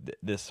about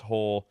this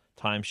whole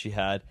time she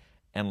had,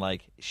 and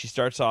like she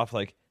starts off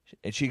like,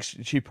 and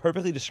she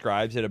perfectly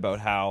describes it about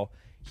how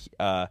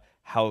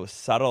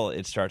subtle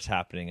it starts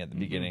happening at the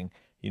beginning,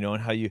 you know,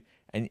 and how you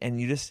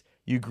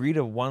you agree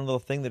to one little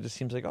thing that just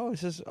seems like, oh,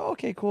 this is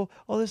okay, cool.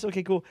 Oh, this is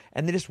okay, cool,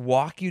 and they just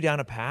walk you down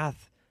a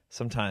path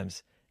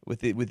sometimes with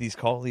these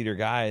cult leader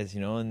guys,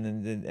 you know, and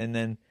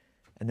then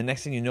the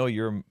next thing you know,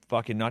 you're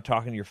fucking not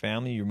talking to your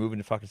family. You're moving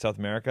to fucking South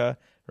America,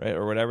 right,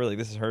 or whatever. Like,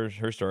 this is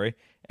her story,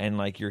 and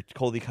like you're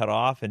totally cut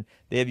off, and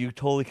they have you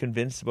totally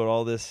convinced about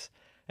all this.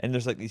 And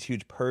there's like these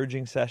huge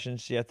purging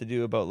sessions you have to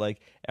do about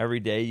like every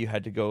day you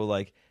had to go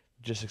like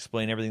just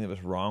explain everything that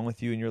was wrong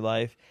with you in your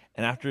life.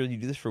 And after you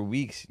do this for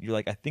weeks, you're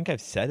like, I think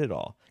I've said it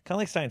all. Kind of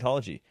like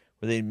Scientology,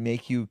 where they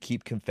make you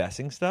keep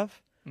confessing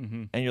stuff.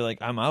 And you're like,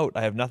 I'm out.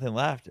 I have nothing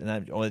left. And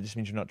that just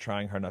means you're not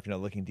trying hard enough. You're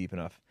not looking deep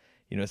enough.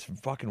 You know, it's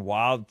fucking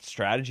wild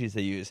strategies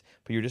they use,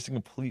 but you're just a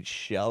complete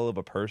shell of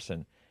a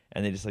person.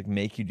 And they just like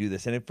make you do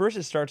this. And at first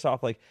it starts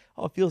off like,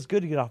 oh, it feels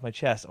good to get off my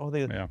chest. Oh,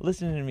 they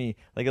listening to me,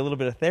 like a little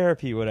bit of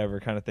therapy, whatever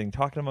kind of thing,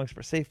 talking amongst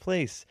a safe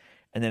place.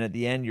 And then at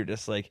the end, you're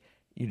just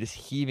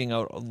heaving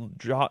out,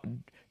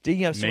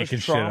 digging out so much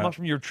trauma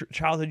from your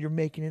childhood. You're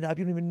making it up.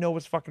 You don't even know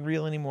what's fucking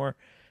real anymore.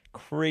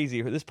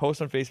 Crazy. This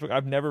post on Facebook,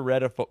 I've never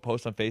read a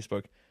post on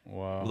Facebook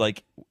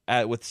like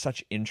with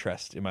such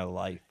interest in my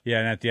life. Yeah,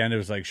 and at the end it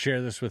was like,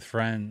 share this with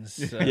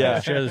friends.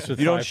 Yeah, share this with. If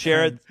you don't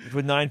share it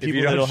with 9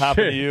 people, it'll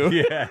happen to you.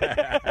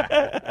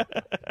 Yeah.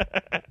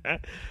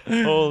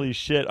 Holy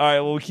shit! All right,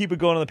 well, we'll keep it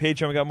going on the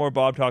Patreon. We got more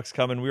Bob Talks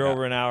coming. We're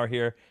over an hour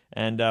here,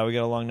 and we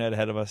got a long night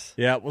ahead of us.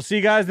 Yeah, we'll see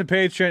you guys in the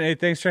Patreon. Hey,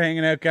 thanks for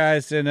hanging out,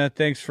 guys, and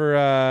thanks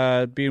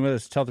for being with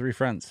us. Tell 3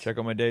 friends. Check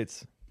out my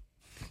dates.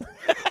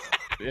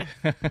 Bottom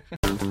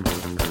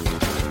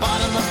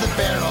of the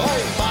barrel,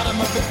 hey, bottom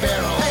of the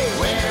barrel, hey,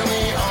 where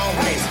we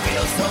always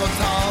feel so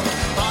tall.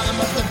 Bottom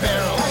of the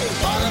barrel, hey,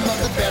 bottom of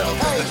the barrel,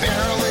 hey, the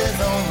barrel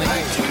is only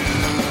 2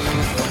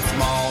 foot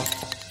small.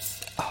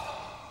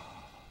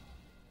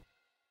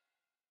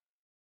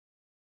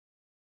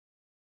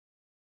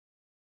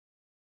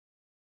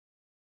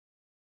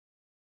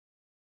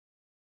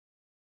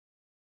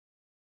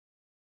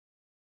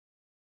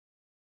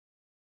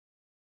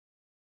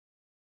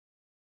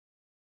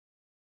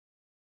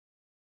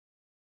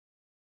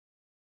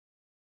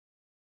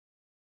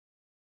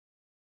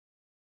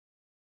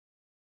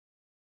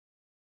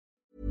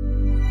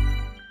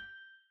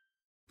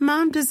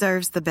 Mom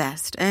deserves the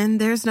best, and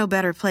there's no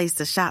better place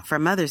to shop for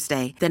Mother's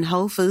Day than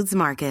Whole Foods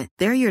Market.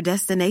 They're your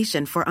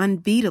destination for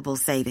unbeatable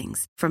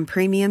savings, from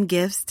premium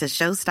gifts to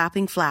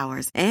show-stopping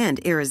flowers and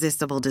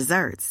irresistible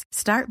desserts.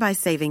 Start by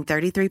saving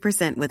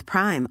 33% with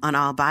Prime on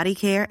all body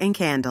care and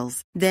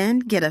candles. Then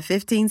get a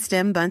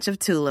 15-stem bunch of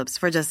tulips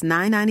for just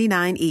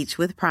 $9.99 each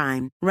with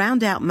Prime.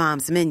 Round out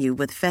Mom's menu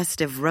with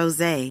festive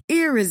rosé,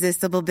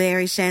 irresistible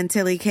berry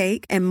chantilly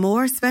cake, and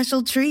more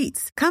special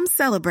treats. Come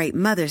celebrate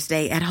Mother's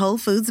Day at Whole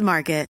Foods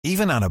Market.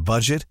 Even on a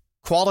budget,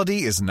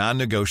 quality is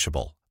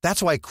non-negotiable.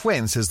 That's why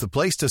Quince is the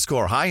place to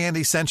score high-end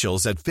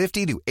essentials at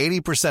 50 to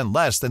 80%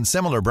 less than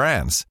similar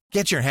brands.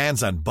 Get your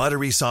hands on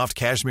buttery soft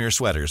cashmere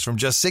sweaters from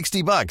just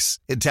 $60,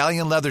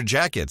 Italian leather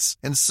jackets,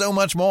 and so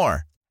much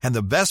more. And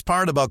the best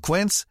part about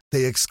Quince,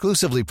 they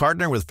exclusively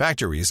partner with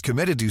factories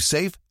committed to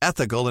safe,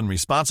 ethical, and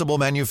responsible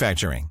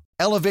manufacturing.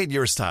 Elevate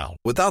your style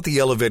without the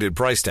elevated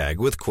price tag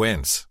with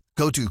Quince.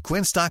 Go to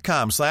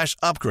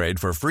quince.com/upgrade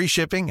for free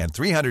shipping and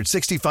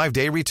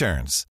 365-day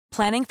returns.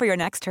 Planning for your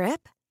next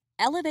trip?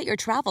 Elevate your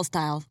travel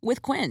style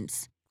with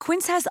Quince.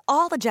 Quince has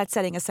all the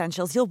jet-setting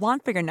essentials you'll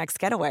want for your next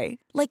getaway,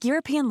 like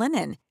European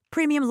linen,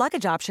 premium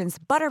luggage options,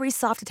 buttery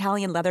soft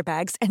Italian leather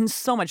bags, and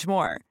so much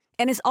more.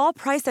 And is all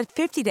priced at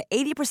 50 to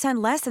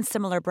 80% less than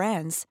similar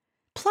brands.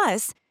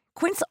 Plus,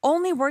 Quince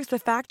only works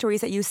with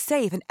factories that use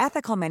safe and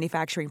ethical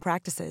manufacturing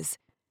practices.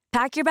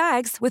 Pack your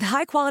bags with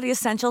high-quality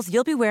essentials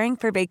you'll be wearing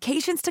for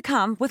vacations to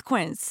come with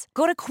Quince.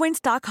 Go to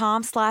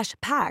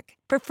quince.com/pack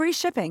for free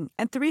shipping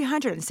and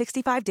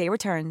 365-day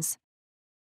returns.